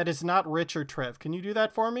that is not Rich or Trev. Can you do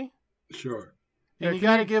that for me? Sure. Yeah, And you can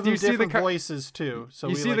got to you- give do them you see the different co- voices too. So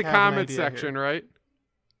you we, see like, the have an comment idea section, here.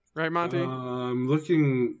 right, Monty? I'm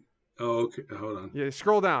looking. Oh, okay. Hold on. Yeah,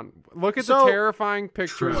 scroll down. Look at So- the terrifying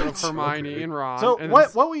pictures of Trev, Hermione okay. and Ron. So and what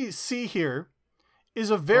it's- what we see here is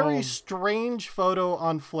a very Oh. strange photo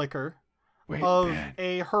on Flickr Wait, of Ben.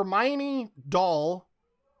 a Hermione doll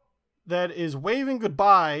that is waving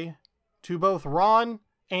goodbye to both Ron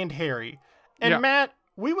and Harry. And Yeah. Matt,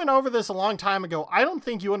 we went over this a long time ago. I don't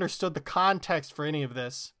think you understood the context for any of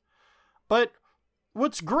this. But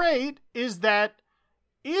what's great is that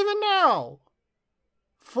even now,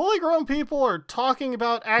 fully grown people are talking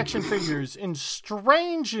about action figures in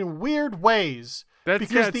strange and weird ways. That's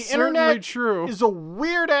because yeah, the it's certainly internet true. is a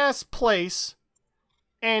weird ass place,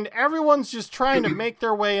 and everyone's just trying to make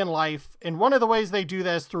their way in life. And one of the ways they do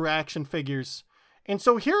that is through action figures. And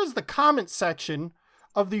so here's the comment section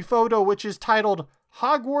of the photo, which is titled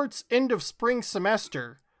Hogwarts End of Spring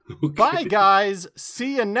Semester. Bye, guys.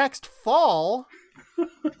 See you next fall.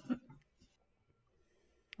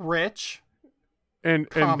 Rich and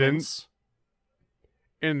then comments.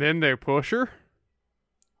 they push her.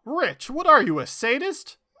 Rich, what are you, a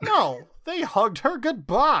sadist? No, they hugged her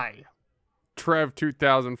goodbye. Trev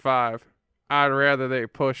 2005. I'd rather they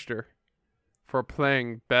pushed her for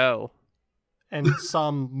playing Belle. And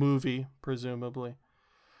some movie, presumably.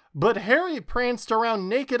 But Harry pranced around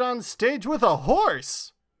naked on stage with a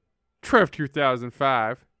horse. Trev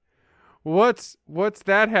 2005. What's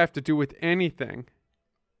that have to do with anything?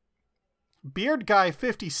 Beard Guy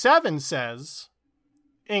 57 says,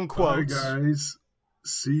 in quotes, "Bye, guys.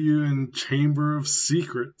 See you in Chamber of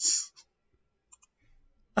Secrets."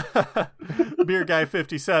 Beard Guy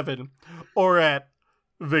 57, or at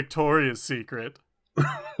Victoria's Secret.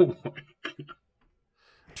 Oh my God.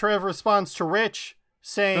 Trev responds to Rich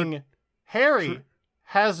saying, Harry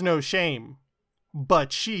has no shame,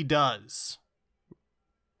 but she does.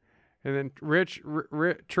 And then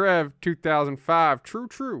Trev 2005.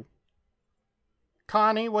 True.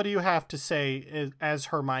 Connie, what do you have to say as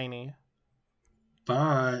Hermione?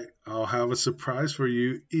 Bye. I'll have a surprise for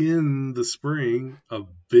you in the spring. A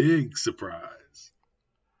big surprise.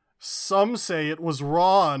 Some say it was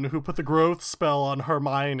Ron who put the growth spell on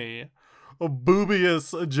Hermione.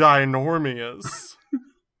 Boobius ginormius.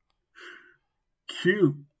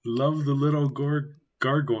 Cute. Love the little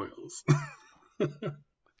gargoyles.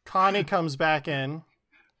 Connie comes back in.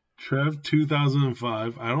 Trev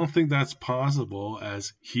 2005. I don't think that's possible,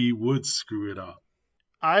 as he would screw it up.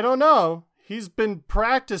 I don't know. He's been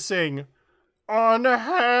practicing on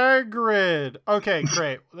Hagrid. Okay,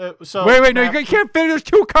 great. So wait, no, you can't finish. There's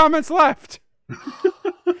 2 comments left.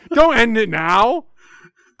 Don't end it now.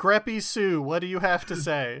 Greppy Sue, what do you have to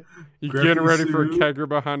say? You Greppy getting ready for a Sue. kegger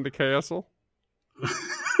behind the castle?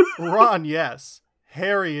 Ron, yes.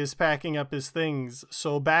 Harry is packing up his things,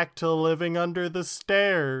 so back to living under the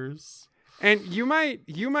stairs. And you might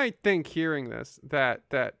think hearing this that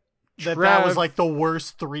That was like the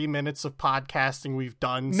worst 3 minutes of podcasting we've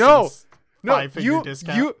done since Five-Finger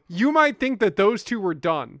Discount. You might think that those 2 were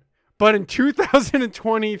done. But in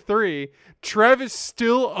 2023, Trev is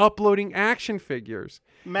still uploading action figures.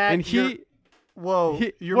 Matt, and you're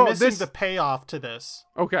missing the payoff to this.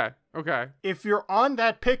 Okay. If you're on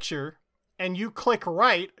that picture and you click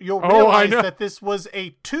right, you'll I realize know. that this was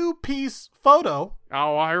a 2-piece photo.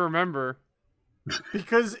 Oh, I remember.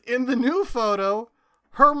 Because in the new photo,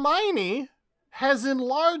 Hermione has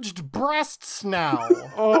enlarged breasts now.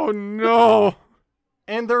 Oh, no.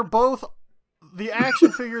 And the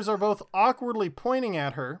action figures are both awkwardly pointing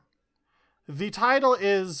at her. The title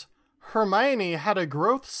is Hermione had a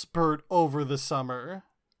growth spurt over the summer.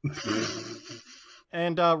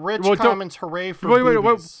 And Rich comments, hooray for wait,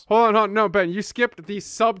 boobies. hold on. No, Ben, you skipped the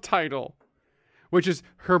subtitle, which is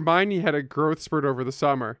Hermione had a growth spurt over the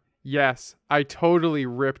summer. Yes, I totally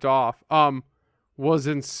ripped off. Was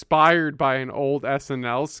inspired by an old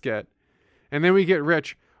SNL skit. And then we get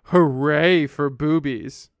Rich, hooray for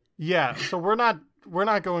boobies. Yeah, so we're not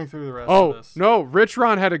going through the rest of this. No, Rich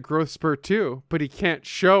Ron had a growth spurt too, but he can't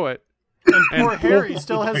show it. And poor Harry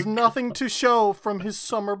still has nothing to show from his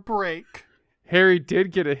summer break. Harry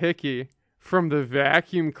did get a hickey from the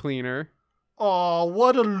vacuum cleaner. Aw,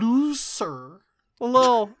 what a loser.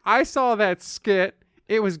 Lol, I saw that skit.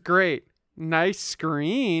 It was great. Nice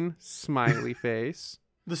screen, smiley face.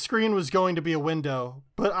 The screen was going to be a window,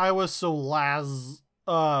 but I was so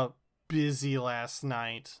busy last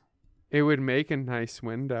night. It would make a nice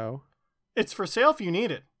window. It's for sale if you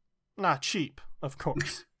need it. Not cheap, of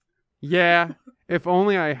course. Yeah, if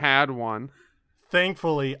only I had one.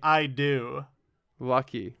 Thankfully, I do.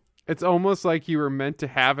 Lucky. It's almost like you were meant to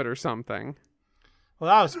have it or something. Well,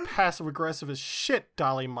 that was passive-aggressive as shit,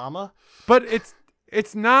 Dolly Mama. But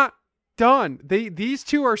it's not done. These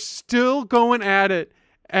 2 are still going at it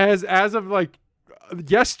as of like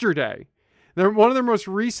yesterday. One of their most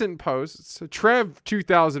recent posts, Trev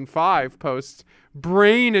 2005 posts,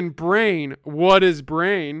 Brain and Brain, what is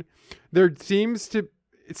brain? It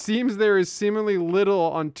seems there is seemingly little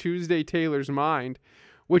on Tuesday Taylor's mind,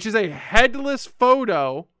 which is a headless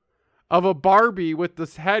photo of a Barbie with the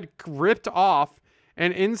head ripped off,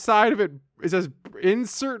 and inside of it says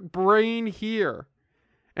insert brain here.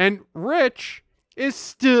 And Rich is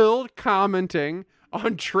still commenting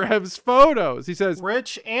on Trev's photos. He says,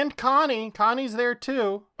 Rich and Connie. Connie's there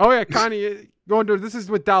too. oh yeah, Connie, this is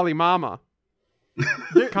with Dolly Mama.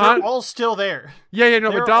 They're all still there. Yeah, no,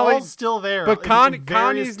 They're but Dolly, all still there. but in various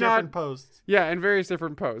Connie's different not. posts. Yeah, in various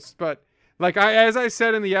different posts. But like as I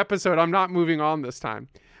said in the episode, I'm not moving on this time.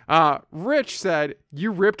 Rich said,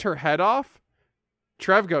 you ripped her head off?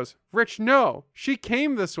 Trev goes, Rich, no, she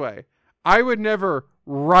came this way. I would never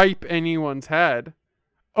ripe anyone's head.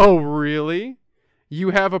 Oh, really? You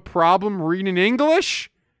have a problem reading English?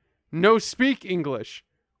 No, speak English.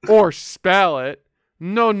 Or spell it.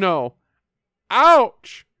 No.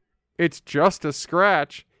 Ouch! It's just a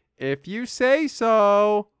scratch, if you say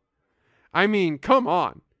so. I mean, come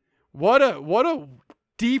on. What a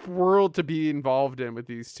deep world to be involved in with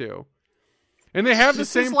these two. And they have the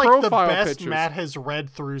same like profile the best pictures. Matt has read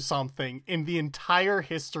through something in the entire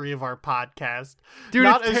history of our podcast. Dude,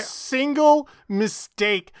 not a single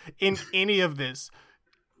mistake in any of this.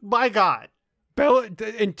 My God.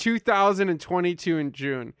 In 2022 in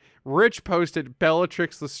June, Rich posted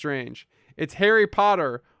Bellatrix Lestrange. It's Harry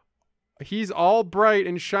Potter. He's all bright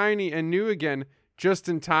and shiny and new again, just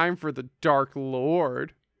in time for the Dark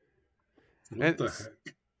Lord. What the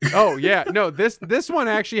heck? Oh yeah, no. This one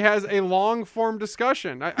actually has a long form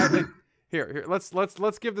discussion. Here.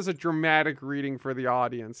 Let's give this a dramatic reading for the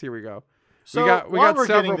audience. Here we go. So we got we're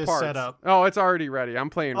several getting this parts. set up, Oh, it's already ready. I'm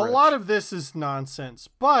playing. a Rich. lot of this is nonsense,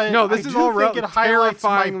 but No, this I is do all think it highlights my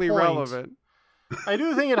terrifyingly point. relevant. I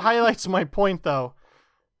do think it highlights my point, though,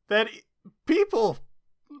 that people,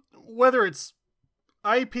 whether it's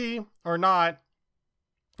IP or not,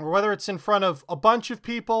 or whether it's in front of a bunch of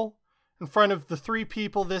people, in front of the 3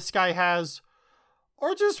 people this guy has,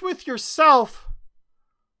 or just with yourself,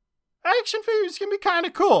 action figures can be kind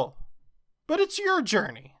of cool. But it's your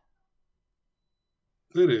journey.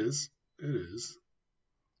 It is. It is.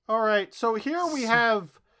 All right, so here we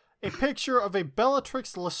have a picture of a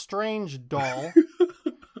Bellatrix Lestrange doll.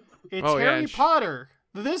 It's Harry Potter.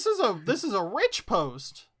 This is a Rich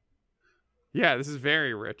post. Yeah, this is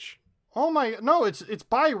very Rich. Oh my, no, it's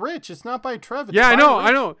by Rich. It's not by Trev. It's Yeah, by I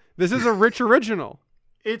Rich. know. This is a Rich original.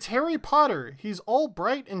 It's Harry Potter. He's all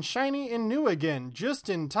bright and shiny and new again, just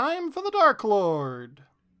in time for the Dark Lord.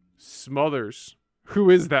 Smothers. Who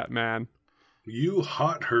is that man? You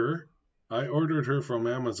hot her. I ordered her from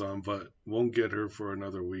Amazon, but won't get her for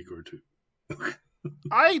another week or 2.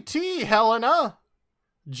 IT, Helena.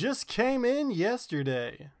 Just came in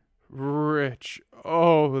yesterday. Rich.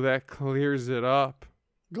 Oh, that clears it up.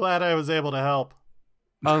 Glad I was able to help.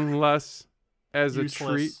 Unless as a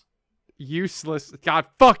Useless. treat. Useless. God,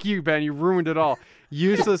 fuck you, Ben. You ruined it all.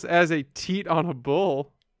 Useless as a teat on a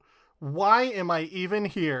bull. Why am I even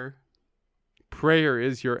here? Prayer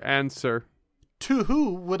is your answer. To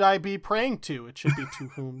who would I be praying to? It should be to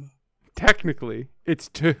whom. Technically, it's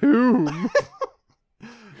to whom?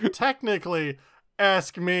 Technically,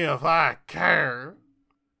 ask me if I care.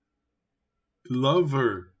 Love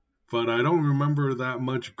her, but I don't remember that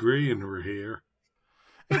much gray in her hair.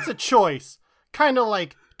 It's a choice. Kind of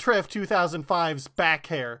like Trev 2005's back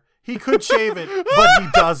hair. He could shave it, but he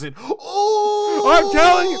doesn't. Oh! I'm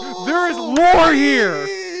telling you, there is lore here.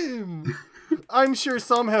 I'm sure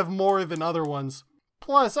some have more than other ones.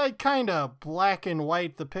 Plus, I kind of black and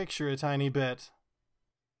white the picture a tiny bit.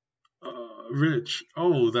 Rich,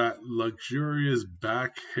 oh, that luxurious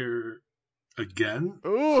back hair again?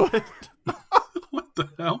 Ooh. What the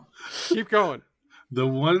hell? Keep going. The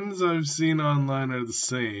ones I've seen online are the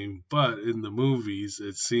same, but in the movies,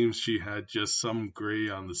 it seems she had just some gray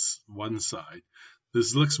on this one side.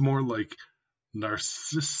 This looks more like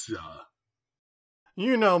Narcissa.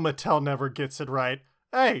 You know Mattel never gets it right.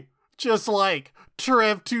 Hey, just like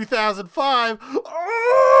Trev 2005.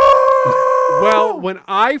 Well, when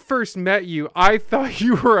I first met you, I thought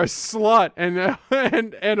you were a slut and a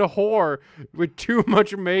whore with too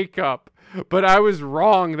much makeup. But I was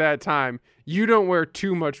wrong that time. You don't wear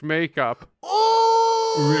too much makeup.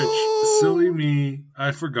 Rich, silly me,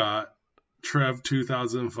 I forgot. Trev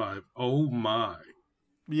 2005. Oh my.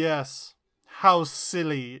 Yes, how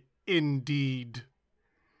silly indeed.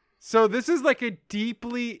 So this is like a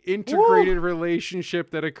deeply integrated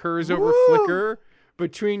relationship that occurs over Flickr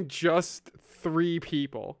between just 3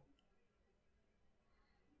 people.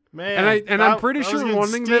 Man, and I'm pretty sure one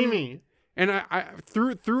of them. steamy. And I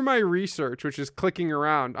through my research, which is clicking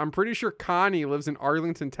around, I'm pretty sure Connie lives in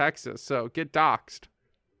Arlington, Texas. So get doxxed.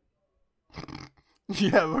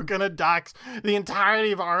 Yeah, we're gonna dox the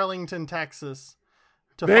entirety of Arlington, Texas,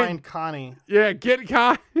 to find Connie. Yeah, get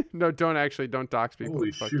Connie. No, don't dox people.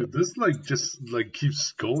 Holy shoot! This just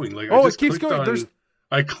keeps going. Like it keeps going.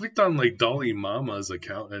 I clicked on Dolly Mama's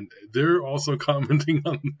account, and they're also commenting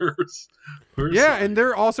on hers. Yeah, and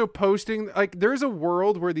they're also posting. Like, there's a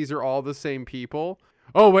world where these are all the same people.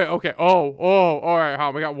 Oh wait, okay. Oh, all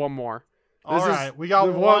right. We got one more. We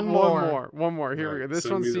got one more. One more. Here we go. This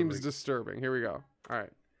one seems link. disturbing. Here we go. All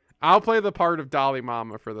right, I'll play the part of Dolly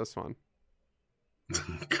Mama for this one.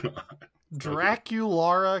 God.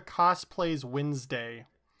 Draculara cosplays Wednesday.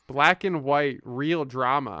 Black and white, real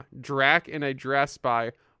drama. Drac in a dress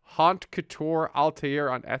by Haunt Couture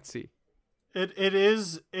Altair on Etsy. It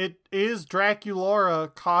is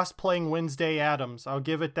Draculara cosplaying Wednesday Addams. I'll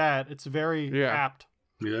give it that. It's very apt.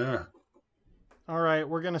 Yeah. All right,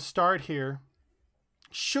 we're going to start here.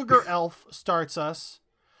 Sugar Elf starts us.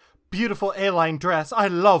 Beautiful A-line dress. I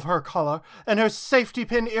love her color. And her safety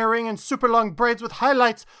pin earring and super long braids with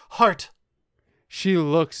highlights. Heart. She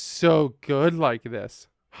looks so good like this.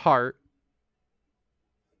 Heart.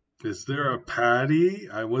 Is there a Patty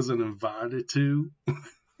I wasn't invited to?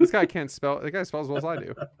 This guy can't spell. The guy spells as well as I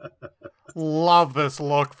do. Love this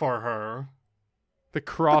look for her. The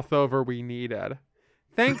crossover we needed.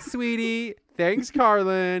 Thanks, sweetie. Thanks,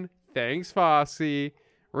 Carlin. Thanks, Fossey.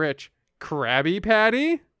 Rich. Krabby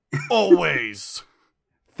Patty? Always.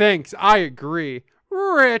 Thanks. I agree.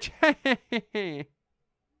 Rich. Oh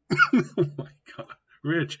my God.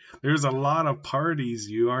 Rich, there's a lot of parties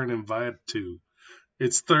you aren't invited to.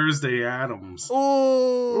 It's Thursday Adams. Ooh.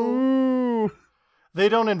 Ooh. They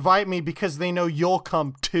don't invite me because they know you'll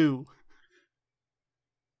come too.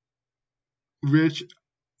 Rich,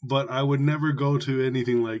 but I would never go to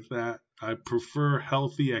anything like that. I prefer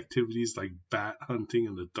healthy activities like bat hunting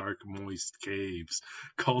in the dark, moist caves,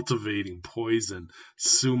 cultivating poison,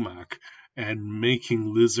 sumac, and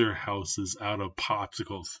making lizard houses out of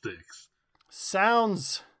popsicle sticks.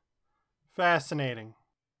 Sounds fascinating.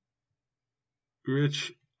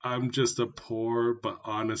 Rich, I'm just a poor but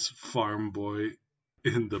honest farm boy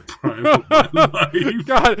in the prime of my life.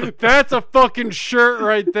 God, that's a fucking shirt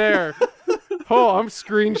right there. Oh, I'm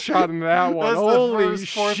screenshotting that one. That's Holy the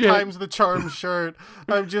first four shit. times the charm shirt.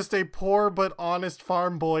 I'm just a poor but honest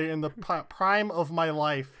farm boy in the prime of my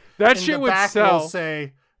life. That And shit the would back sell.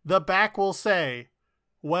 the back will say,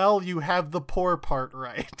 well, you have the poor part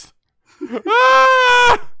right.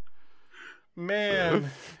 Ah! Man.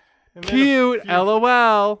 And then Cute.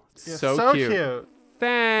 LOL. Yeah, so cute.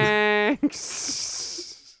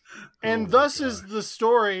 Thanks. And Oh my thus is gosh. the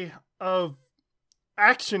story of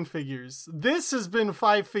action figures. This has been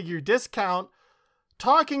 5-Figure Discount,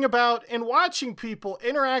 talking about and watching people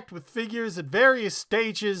interact with figures at various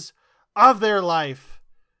stages of their life.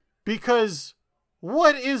 Because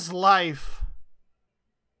what is life?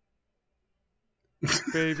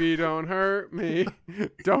 Baby, don't hurt me.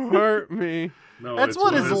 Don't hurt me. No, That's it's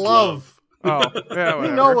what is is love. Oh, yeah, We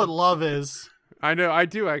whatever. know what love is. I know. I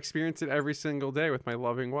do. I experience it every single day with my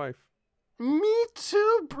loving wife. Me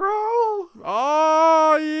too, bro.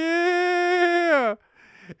 Oh, yeah.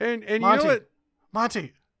 And you Monty. know what?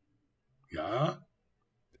 Monty. Yeah?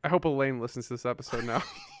 I hope Elaine listens to this episode now.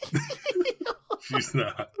 She's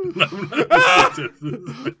not. I'm not this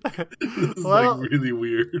is Well- like really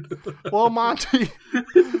weird. Well, Monty,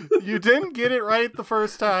 you didn't get it right the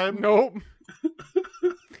first time. Nope.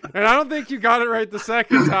 And I don't think you got it right the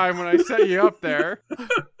second time when I set you up there.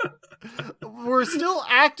 We're still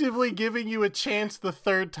actively giving you a chance the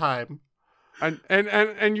third time.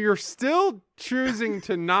 And you're still choosing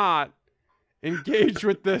to not engage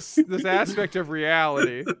with this aspect of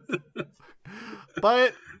reality.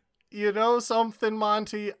 But you know something,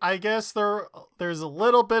 Monty? I guess there's a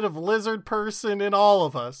little bit of lizard person in all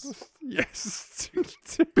of us. Yes,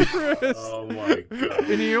 Chris. Oh my God.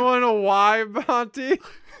 And you want to know why, Monty?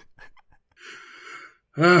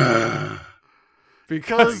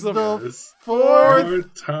 Because the the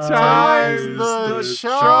fourth time's is the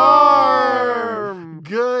charm. charm.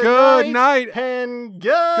 Good, Good night, night. and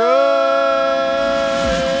Good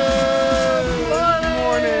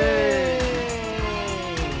morning.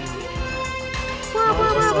 Follow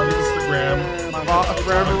us on Instagram.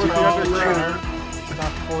 Forever with the underground. It's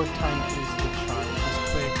not fourth time is the charm. Just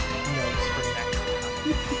quick notes for next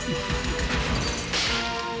time.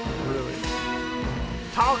 Really.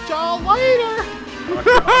 Talk to y'all later.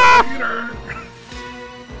 Later.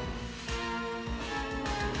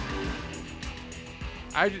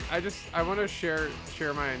 I want to share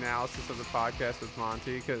my analysis of the podcast with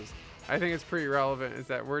Monty because I think it's pretty relevant. Is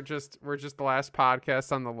that we're just the last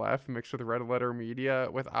podcast on the left mixed with Red Letter Media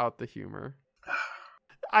without the humor.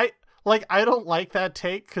 I don't like that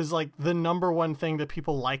take because like the number one thing that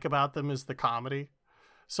people like about them is the comedy.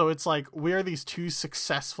 So it's like we're these two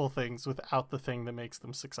successful things without the thing that makes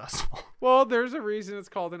them successful. Well, there's a reason it's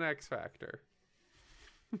called an X Factor.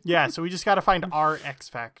 Yeah, so we just got to find our X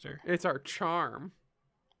Factor. It's our charm.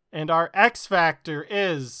 And our X Factor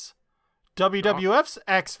is WWF's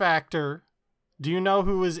X Factor. Do you know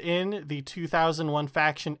who was in the 2001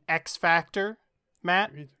 faction X Factor,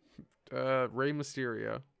 Matt? Rey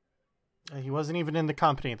Mysterio. He wasn't even in the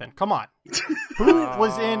company then. Come on. Who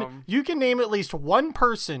was in... You can name at least one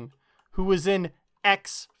person who was in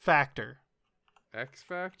X Factor. X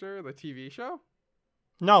Factor, the TV show?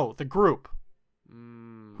 No, the group.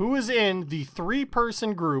 Who was in the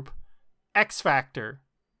 3-person group X Factor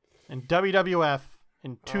in WWF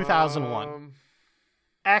in 2001?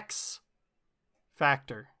 X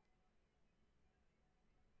factor?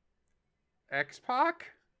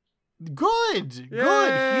 X-Pac? Good. Yay!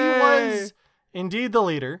 Good. He was indeed the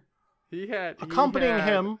leader. Accompanying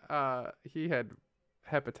him. He had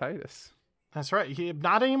hepatitis. That's right.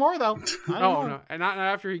 Not anymore, though. Not anymore. No. And not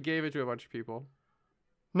after he gave it to a bunch of people.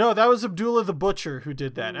 No, that was Abdullah the Butcher who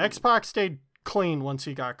did that. X-Pac stayed clean once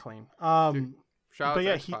he got clean. Dude, shout out to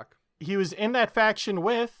X-Pac. He was in that faction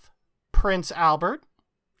with Prince Albert.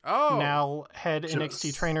 Oh. Now head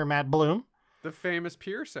NXT trainer Matt Bloom. The famous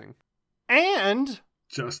piercing. And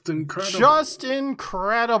Just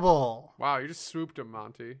incredible. Wow, you just swooped him,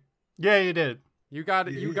 Monty. Yeah, you did. You got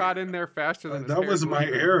in there faster than his that hair was my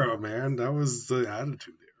grew. era, man. That was the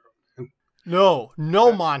Attitude Era.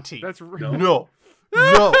 No, Monty. That's no.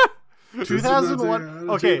 2001.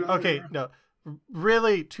 Okay, no.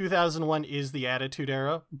 Really, 2001 is the Attitude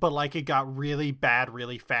Era, but like it got really bad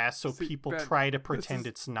really fast, so people try to pretend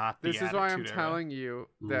it's not the Attitude Era. This is why I'm telling you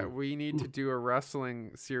that we need to do a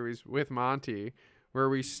wrestling series with Monty where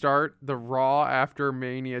we start the Raw after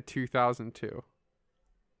Mania 2002.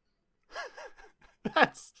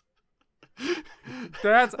 That's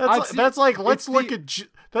like let's look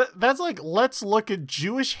at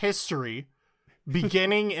Jewish history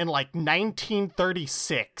beginning in like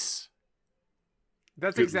 1936.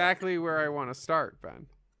 That's exactly where I want to start, Ben.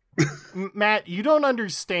 Matt, you don't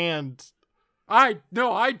understand. I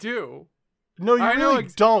do. No, you really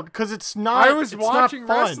don't, because it's not. I was watching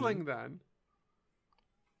wrestling then.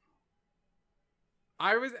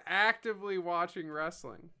 I was actively watching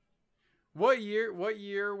wrestling. What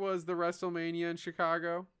year was the WrestleMania in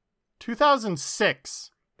Chicago? 2006.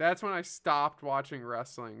 That's when I stopped watching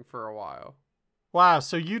wrestling for a while. Wow,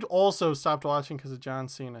 so you'd also stopped watching because of John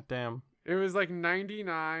Cena. Damn. It was like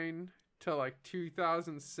 99 to like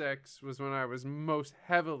 2006 was when I was most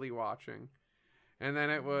heavily watching. And then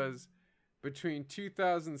it was between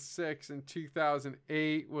 2006 and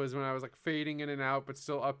 2008 was when I was like fading in and out but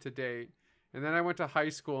still up to date. And then I went to high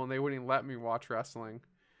school and they wouldn't let me watch wrestling.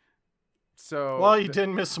 So well, you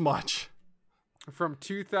didn't miss much. From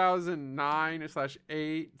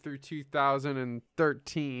 2009/8 through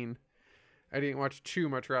 2013, I didn't watch too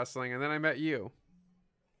much wrestling, and then I met you.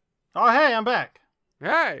 Oh, hey, I'm back.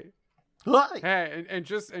 Hey, Hi. hey, and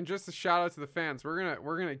just a shout out to the fans.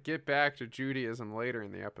 We're gonna get back to Judaism later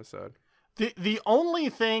in the episode. The only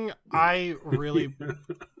thing I really,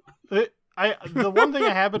 the one thing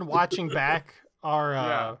I have been watching back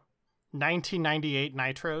are 1998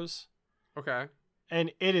 Nitros. Okay.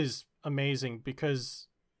 And it is amazing because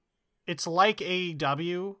it's like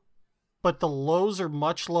AEW, but the lows are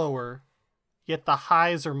much lower, yet the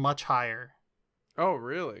highs are much higher. Oh,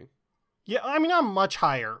 really? Yeah, I mean, not much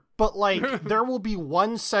higher, but like there will be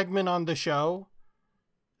one segment on the show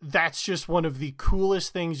that's just one of the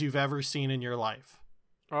coolest things you've ever seen in your life.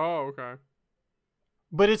 Oh, okay.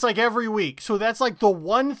 But it's like every week. So that's like the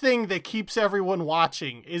one thing that keeps everyone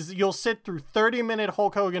watching is you'll sit through 30-minute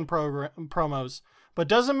Hulk Hogan promos, but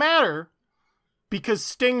doesn't matter because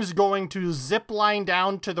Sting's going to zip line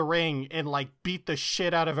down to the ring and like beat the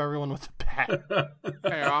shit out of everyone with a bat.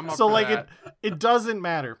 Hey, I'm up so for like that. it doesn't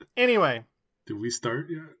matter. Anyway. Did we start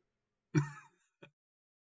yet?